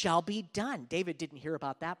 what shall be done? David didn't hear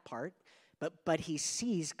about that part, but he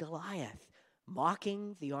sees Goliath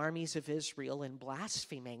mocking the armies of Israel and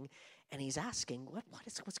blaspheming, and he's asking,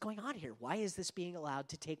 what's going on here? Why is this being allowed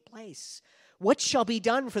to take place? What shall be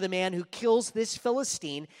done for the man who kills this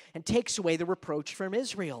Philistine and takes away the reproach from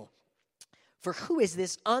Israel? For who is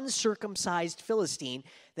this uncircumcised Philistine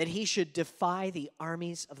that he should defy the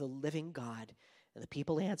armies of the living God? And the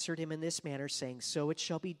people answered him in this manner, saying, so it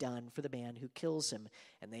shall be done for the man who kills him.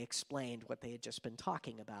 And they explained what they had just been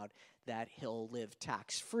talking about, that he'll live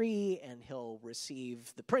tax-free and he'll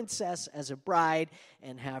receive the princess as a bride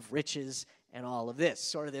and have riches and all of this.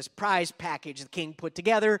 Sort of this prize package the king put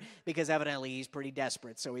together, because evidently he's pretty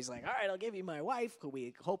desperate. So he's like, all right, I'll give you my wife, who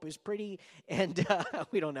we hope is pretty. And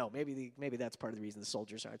we don't know. Maybe that's part of the reason the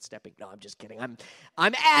soldiers aren't stepping. No, I'm just kidding.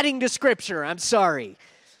 I'm adding to Scripture. I'm sorry.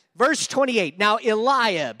 Verse 28, now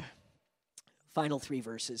Eliab, final 3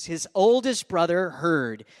 verses, his oldest brother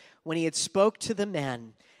heard when he had spoke to the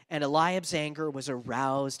men, and Eliab's anger was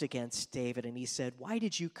aroused against David, and he said, why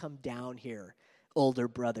did you come down here, older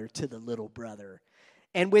brother, to the little brother?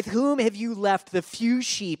 And with whom have you left the few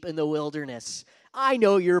sheep in the wilderness? I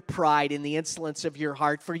know your pride and the insolence of your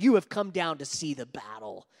heart, for you have come down to see the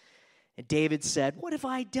battle. And David said, what have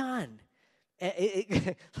I done?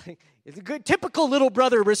 It's a good typical little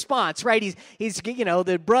brother response, right? He's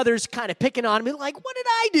the brother's kind of picking on him, like, what did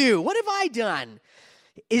I do? What have I done?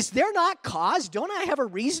 Is there not cause? Don't I have a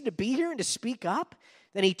reason to be here and to speak up?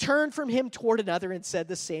 Then he turned from him toward another and said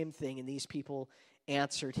the same thing, and these people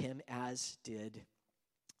answered him as did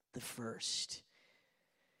the first.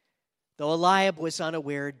 Though Eliab was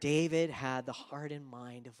unaware, David had the heart and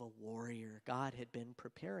mind of a warrior. God had been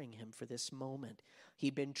preparing him for this moment.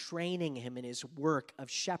 He'd been training him in his work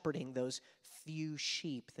of shepherding those few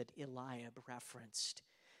sheep that Eliab referenced.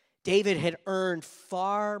 David had earned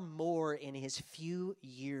far more in his few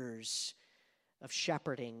years of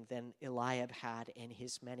shepherding than Eliab had in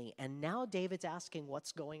his many. And now David's asking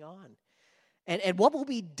what's going on. And what will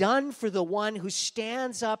be done for the one who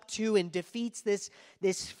stands up to and defeats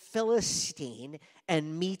this Philistine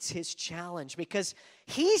and meets his challenge? Because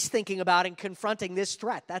he's thinking about and confronting this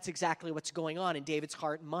threat. That's exactly what's going on in David's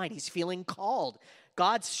heart and mind. He's feeling called.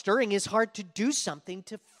 God's stirring his heart to do something,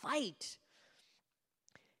 to fight.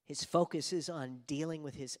 His focus is on dealing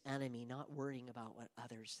with his enemy, not worrying about what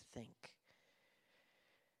others think.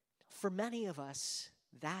 For many of us,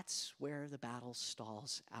 that's where the battle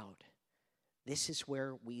stalls out. This is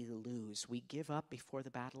where we lose. We give up before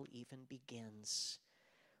the battle even begins.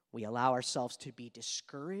 We allow ourselves to be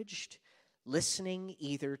discouraged, listening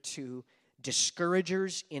either to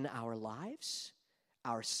discouragers in our lives,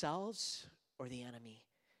 ourselves, or the enemy.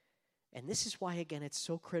 And this is why, again, it's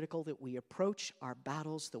so critical that we approach our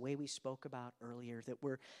battles the way we spoke about earlier, that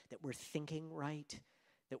we're thinking right,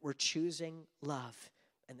 that we're choosing love,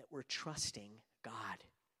 and that we're trusting God.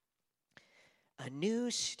 A new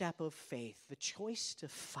step of faith, the choice to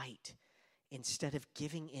fight instead of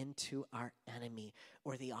giving in to our enemy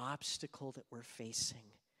or the obstacle that we're facing,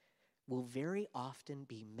 will very often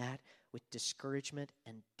be met with discouragement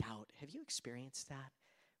and doubt. Have you experienced that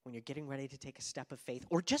when you're getting ready to take a step of faith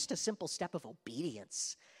or just a simple step of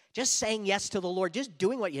obedience? Just saying yes to the Lord, just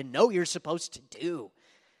doing what you know you're supposed to do.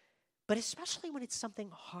 But especially when it's something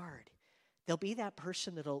hard, there'll be that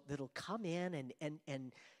person that'll come in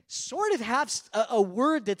and sort of have a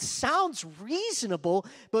word that sounds reasonable,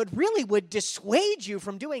 but really would dissuade you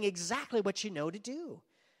from doing exactly what you know to do.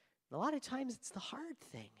 And a lot of times it's the hard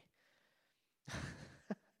thing.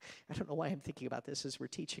 I don't know why I'm thinking about this as we're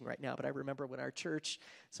teaching right now, but I remember when our church,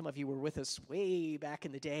 some of you were with us way back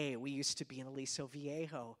in the day, we used to be in Aliso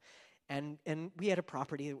Viejo. And we had a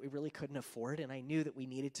property that we really couldn't afford, and I knew that we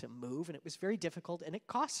needed to move, and it was very difficult, and it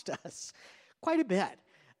cost us quite a bit.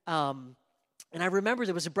 And I remember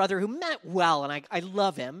there was a brother who meant well, and I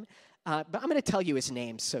love him, but I'm going to tell you his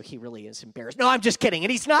name so he really is embarrassed. No, I'm just kidding,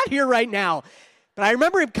 and he's not here right now. But I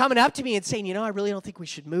remember him coming up to me and saying, I really don't think we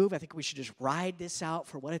should move. I think we should just ride this out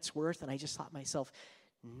for what it's worth. And I just thought to myself,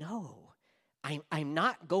 no, I'm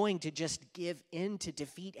not going to just give in to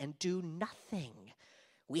defeat and do nothing.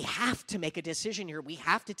 We have to make a decision here. We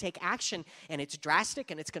have to take action, and it's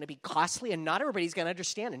drastic, and it's going to be costly, and not everybody's going to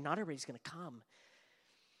understand, and not everybody's going to come.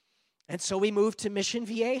 And so we moved to Mission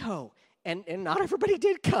Viejo, and not everybody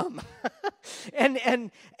did come.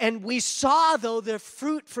 and we saw, though, the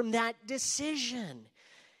fruit from that decision.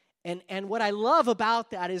 And what I love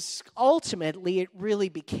about that is ultimately it really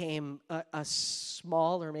became a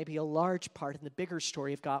small or maybe a large part in the bigger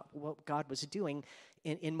story of God, what God was doing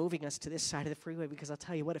in moving us to this side of the freeway. Because I'll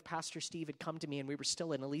tell you what, if Pastor Steve had come to me and we were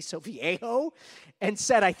still in Aliso Viejo and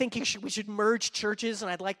said, I think we should merge churches and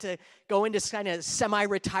I'd like to go into kind of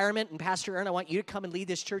semi-retirement, and Pastor Aaron, I want you to come and lead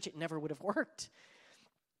this church, it never would have worked.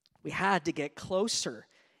 We had to get closer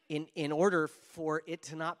in order for it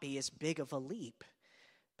to not be as big of a leap.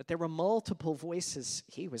 But there were multiple voices.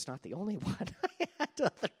 He was not the only one. I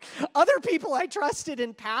had other people I trusted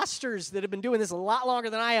and pastors that have been doing this a lot longer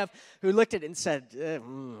than I have who looked at it and said,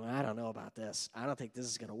 I don't know about this. I don't think this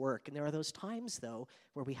is going to work. And there are those times, though,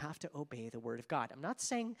 where we have to obey the word of God. I'm not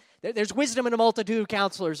saying there's wisdom in a multitude of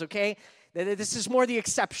counselors, okay? This is more the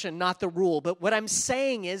exception, not the rule. But what I'm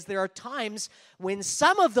saying is there are times when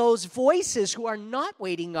some of those voices who are not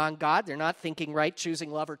waiting on God, they're not thinking right, choosing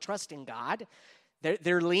love, or trusting God,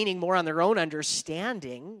 they're leaning more on their own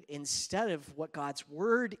understanding instead of what God's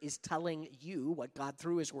word is telling you, what God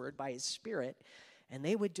through his word by his Spirit, and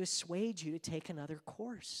they would dissuade you to take another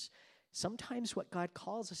course. Sometimes what God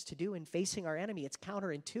calls us to do in facing our enemy, it's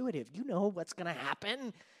counterintuitive. You know what's going to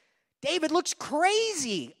happen. David looks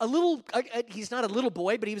crazy. He's not a little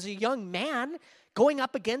boy, but he was a young man going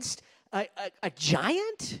up against a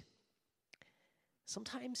giant.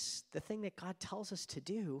 Sometimes the thing that God tells us to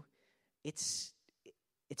do, it's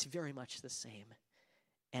very much the same.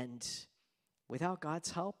 And without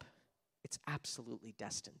God's help, it's absolutely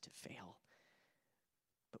destined to fail.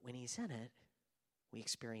 But when he's in it, we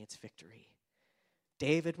experience victory.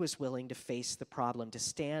 David was willing to face the problem, to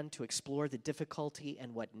stand, to explore the difficulty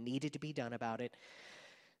and what needed to be done about it.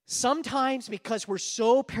 Sometimes because we're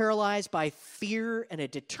so paralyzed by fear and a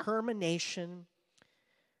determination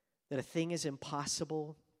that a thing is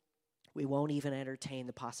impossible, we won't even entertain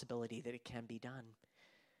the possibility that it can be done.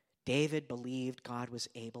 David believed God was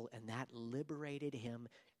able, and that liberated him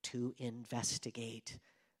to investigate.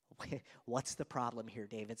 What's the problem here,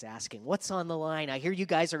 David's asking? What's on the line? I hear you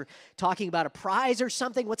guys are talking about a prize or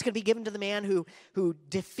something. What's going to be given to the man who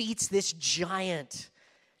defeats this giant?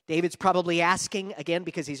 David's probably asking, again,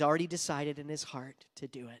 because he's already decided in his heart to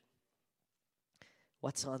do it.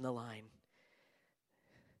 What's on the line?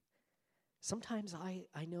 Sometimes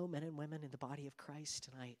I know men and women in the body of Christ,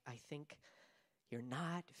 and I think you're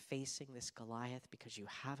not facing this Goliath because you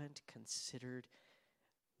haven't considered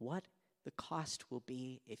what the cost will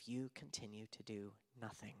be if you continue to do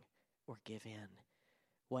nothing or give in.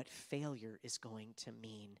 What failure is going to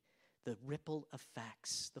mean, the ripple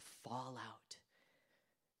effects, the fallout.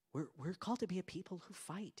 We're called to be a people who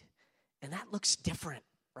fight, and that looks different,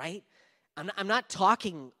 right? I'm not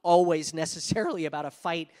talking always necessarily about a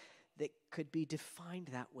fight that could be defined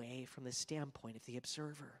that way from the standpoint of the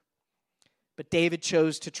observer. But David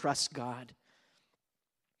chose to trust God.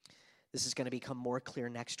 This is going to become more clear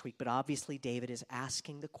next week, but obviously David is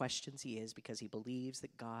asking the questions he is because he believes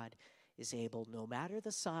that God is able, no matter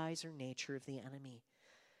the size or nature of the enemy.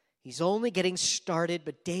 He's only getting started,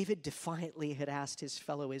 but David defiantly had asked his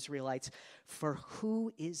fellow Israelites, "For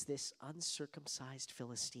who is this uncircumcised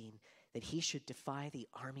Philistine that he should defy the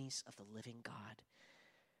armies of the living God?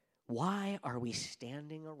 Why are we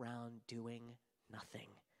standing around doing nothing?"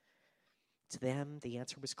 To them, the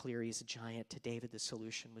answer was clear. He's a giant. To David, the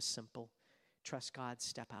solution was simple. Trust God,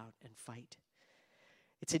 step out, and fight.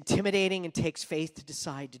 It's intimidating and takes faith to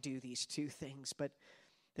decide to do these two things, but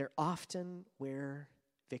they're often where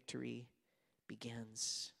victory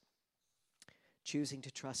begins. Choosing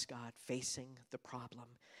to trust God, facing the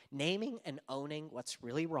problem, naming and owning what's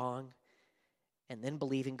really wrong, and then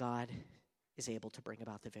believing God is able to bring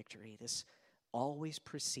about the victory. This always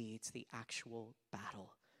precedes the actual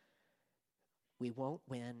battle. We won't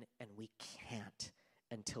win, and we can't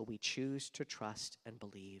until we choose to trust and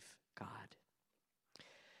believe God.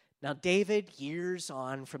 Now, David, years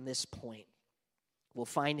on from this point, will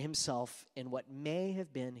find himself in what may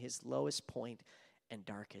have been his lowest point and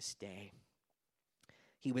darkest day.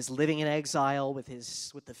 He was living in exile with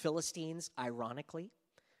the Philistines, ironically.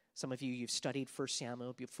 Some of you, you've studied 1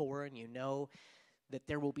 Samuel before, and you know that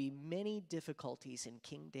there will be many difficulties in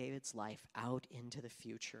King David's life out into the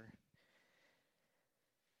future.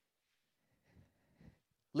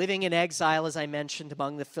 Living in exile, as I mentioned,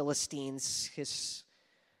 among the Philistines, his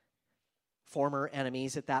former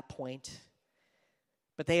enemies at that point.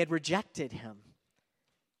 But they had rejected him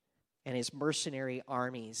and his mercenary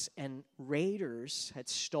armies, and raiders had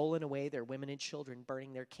stolen away their women and children,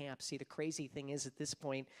 burning their camps. See, the crazy thing is, at this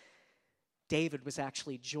point, David was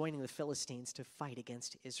actually joining the Philistines to fight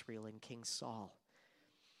against Israel and King Saul.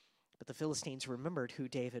 But the Philistines remembered who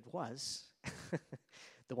David was,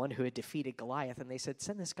 the one who had defeated Goliath, and they said,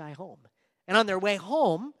 "Send this guy home." And on their way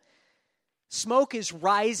home, smoke is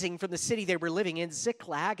rising from the city they were living in,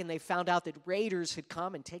 Ziklag, and they found out that raiders had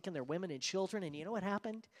come and taken their women and children. And you know what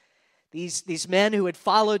happened? These men who had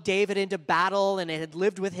followed David into battle and had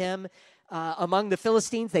lived with him among the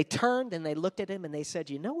Philistines, they turned and they looked at him and they said,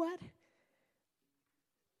 "You know what?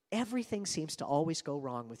 Everything seems to always go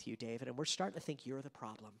wrong with you, David, and we're starting to think you're the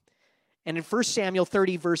problem." And in 1 Samuel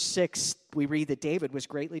 30, verse 6, we read that David was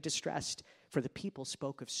greatly distressed, for the people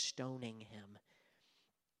spoke of stoning him,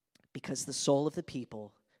 because the soul of the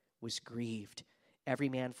people was grieved, every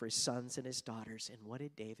man for his sons and his daughters. And what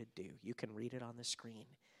did David do? You can read it on the screen.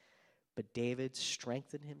 But David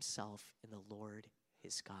strengthened himself in the Lord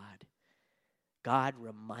his God. God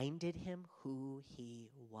reminded him who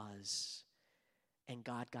he was, and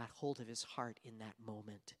God got hold of his heart in that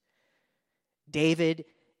moment. David,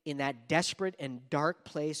 in that desperate and dark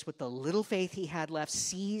place with the little faith he had left,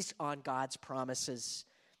 seized on God's promises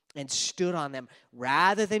and stood on them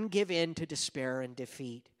rather than give in to despair and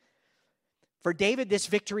defeat. For David, this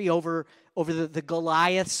victory over the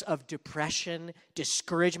Goliaths of depression,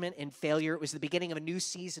 discouragement, and failure, it was the beginning of a new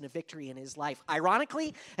season of victory in his life.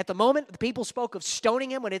 Ironically, at the moment the people spoke of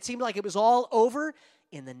stoning him when it seemed like it was all over,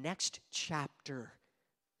 in the next chapter,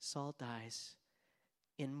 Saul dies.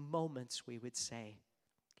 In moments, we would say,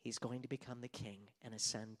 he's going to become the king and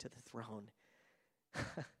ascend to the throne.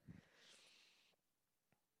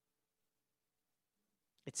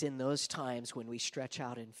 It's in those times when we stretch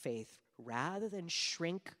out in faith rather than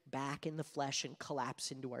shrink back in the flesh and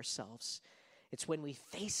collapse into ourselves. It's when we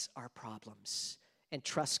face our problems and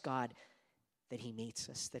trust God that he meets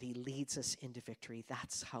us, that he leads us into victory.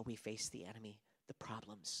 That's how we face the enemy, the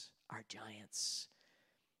problems, our giants.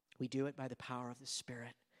 We do it by the power of the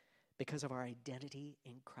Spirit because of our identity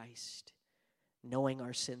in Christ, knowing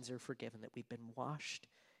our sins are forgiven, that we've been washed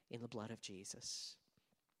in the blood of Jesus.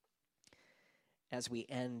 As we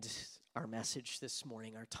end our message this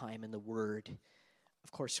morning, our time in the Word,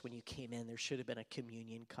 of course, when you came in, there should have been a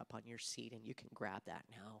communion cup on your seat, and you can grab that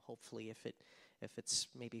now. Hopefully, if it's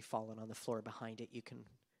maybe fallen on the floor behind you, you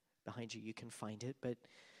can find it. But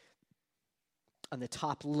on the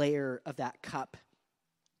top layer of that cup,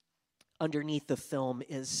 underneath the film,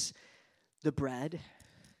 is the bread,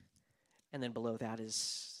 and then below that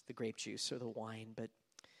is the grape juice or the wine. But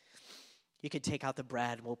you could take out the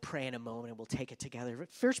bread, and we'll pray in a moment, and we'll take it together.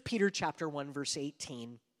 1 Peter chapter 1, verse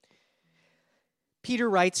 18. Peter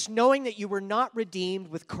writes, "Knowing that you were not redeemed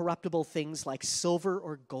with corruptible things like silver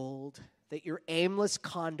or gold, that your aimless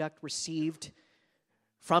conduct received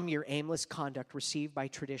by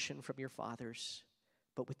tradition from your fathers,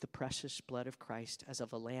 but with the precious blood of Christ, as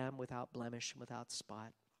of a lamb without blemish and without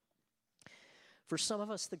spot. For some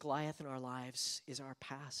of us, the Goliath in our lives is our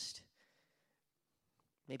past.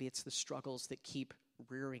 Maybe it's the struggles that keep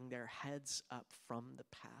rearing their heads up from the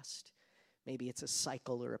past. Maybe it's a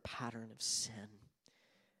cycle or a pattern of sin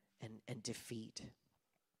and defeat.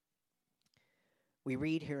 We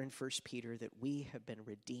read here in 1 Peter that we have been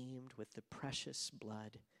redeemed with the precious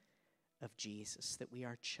blood of Jesus, that we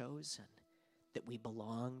are chosen, that we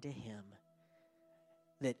belong to him,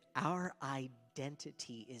 that our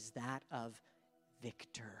identity is that of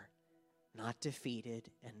victor, not defeated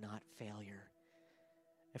and not failure.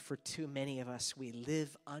 And for too many of us, we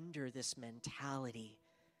live under this mentality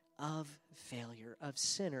of failure, of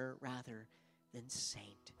sinner rather than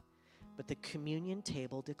saint. But the communion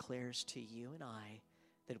table declares to you and I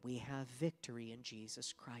that we have victory in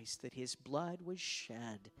Jesus Christ, that his blood was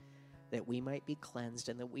shed, that we might be cleansed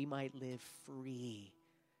and that we might live free.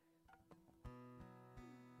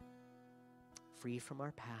 Free from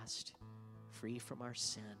our past, free from our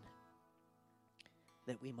sin,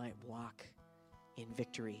 that we might walk in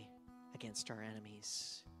victory against our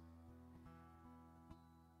enemies.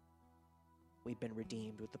 We've been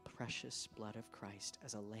redeemed with the precious blood of Christ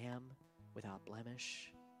as a lamb without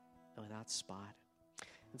blemish and without spot.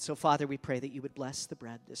 And so, Father, we pray that you would bless the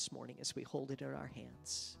bread this morning as we hold it in our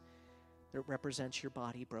hands, that it represents your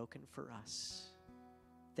body broken for us.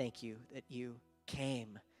 Thank you that you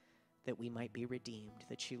came that we might be redeemed,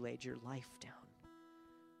 that you laid your life down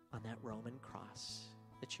on that Roman cross,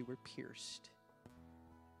 that you were pierced.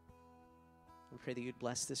 We pray that you'd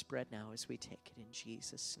bless this bread now as we take it in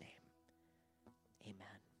Jesus' name. Amen.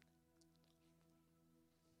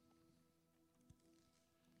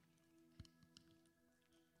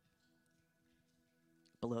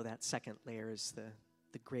 Below that second layer is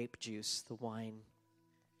the grape juice, the wine.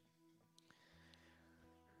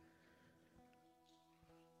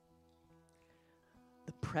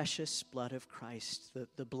 The precious blood of Christ,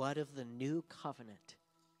 the blood of the new covenant,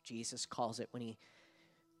 Jesus calls it when he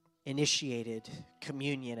initiated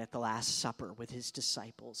communion at the Last Supper with his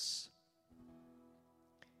disciples.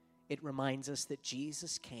 It reminds us that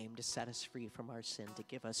Jesus came to set us free from our sin, to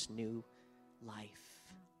give us new life,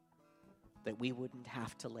 that we wouldn't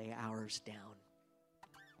have to lay ours down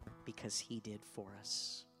because he did for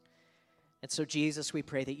us. And so, Jesus, we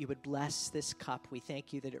pray that you would bless this cup. We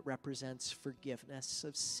thank you that it represents forgiveness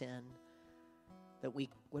of sin, that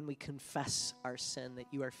when we confess our sin, that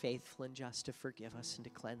you are faithful and just to forgive us and to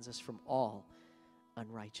cleanse us from all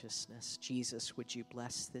unrighteousness. Jesus, would you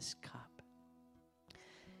bless this cup?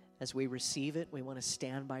 As we receive it, we want to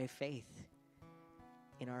stand by faith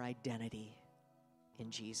in our identity in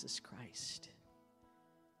Jesus Christ.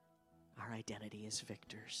 Our identity as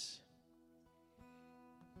victors,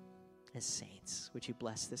 as saints. Would you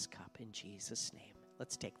bless this cup in Jesus' name?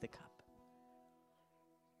 Let's take the cup.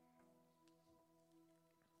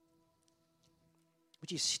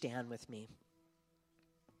 Would you stand with me?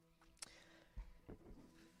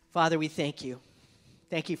 Father, we thank you.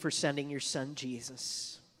 Thank you for sending your son,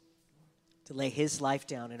 Jesus, to lay his life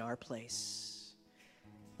down in our place.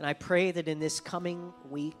 And I pray that in this coming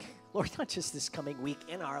week, Lord, not just this coming week,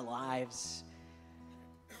 in our lives,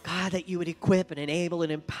 God, that you would equip and enable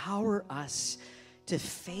and empower us to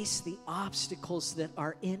face the obstacles that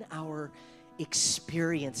are in our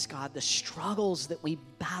experience, God, the struggles that we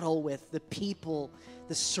battle with, the people,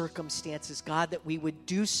 the circumstances, God, that we would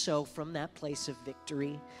do so from that place of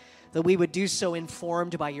victory, that we would do so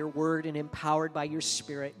informed by your word and empowered by your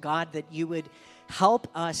spirit. God, that you would help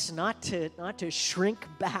us not to shrink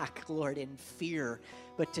back, Lord, in fear,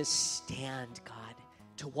 but to stand, God,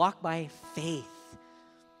 to walk by faith,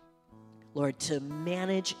 Lord, to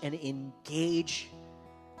manage and engage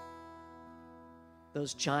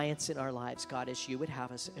those giants in our lives, God, as you would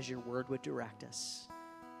have us, as your word would direct us.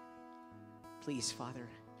 Please, Father,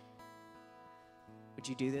 would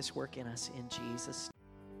you do this work in us in Jesus' name?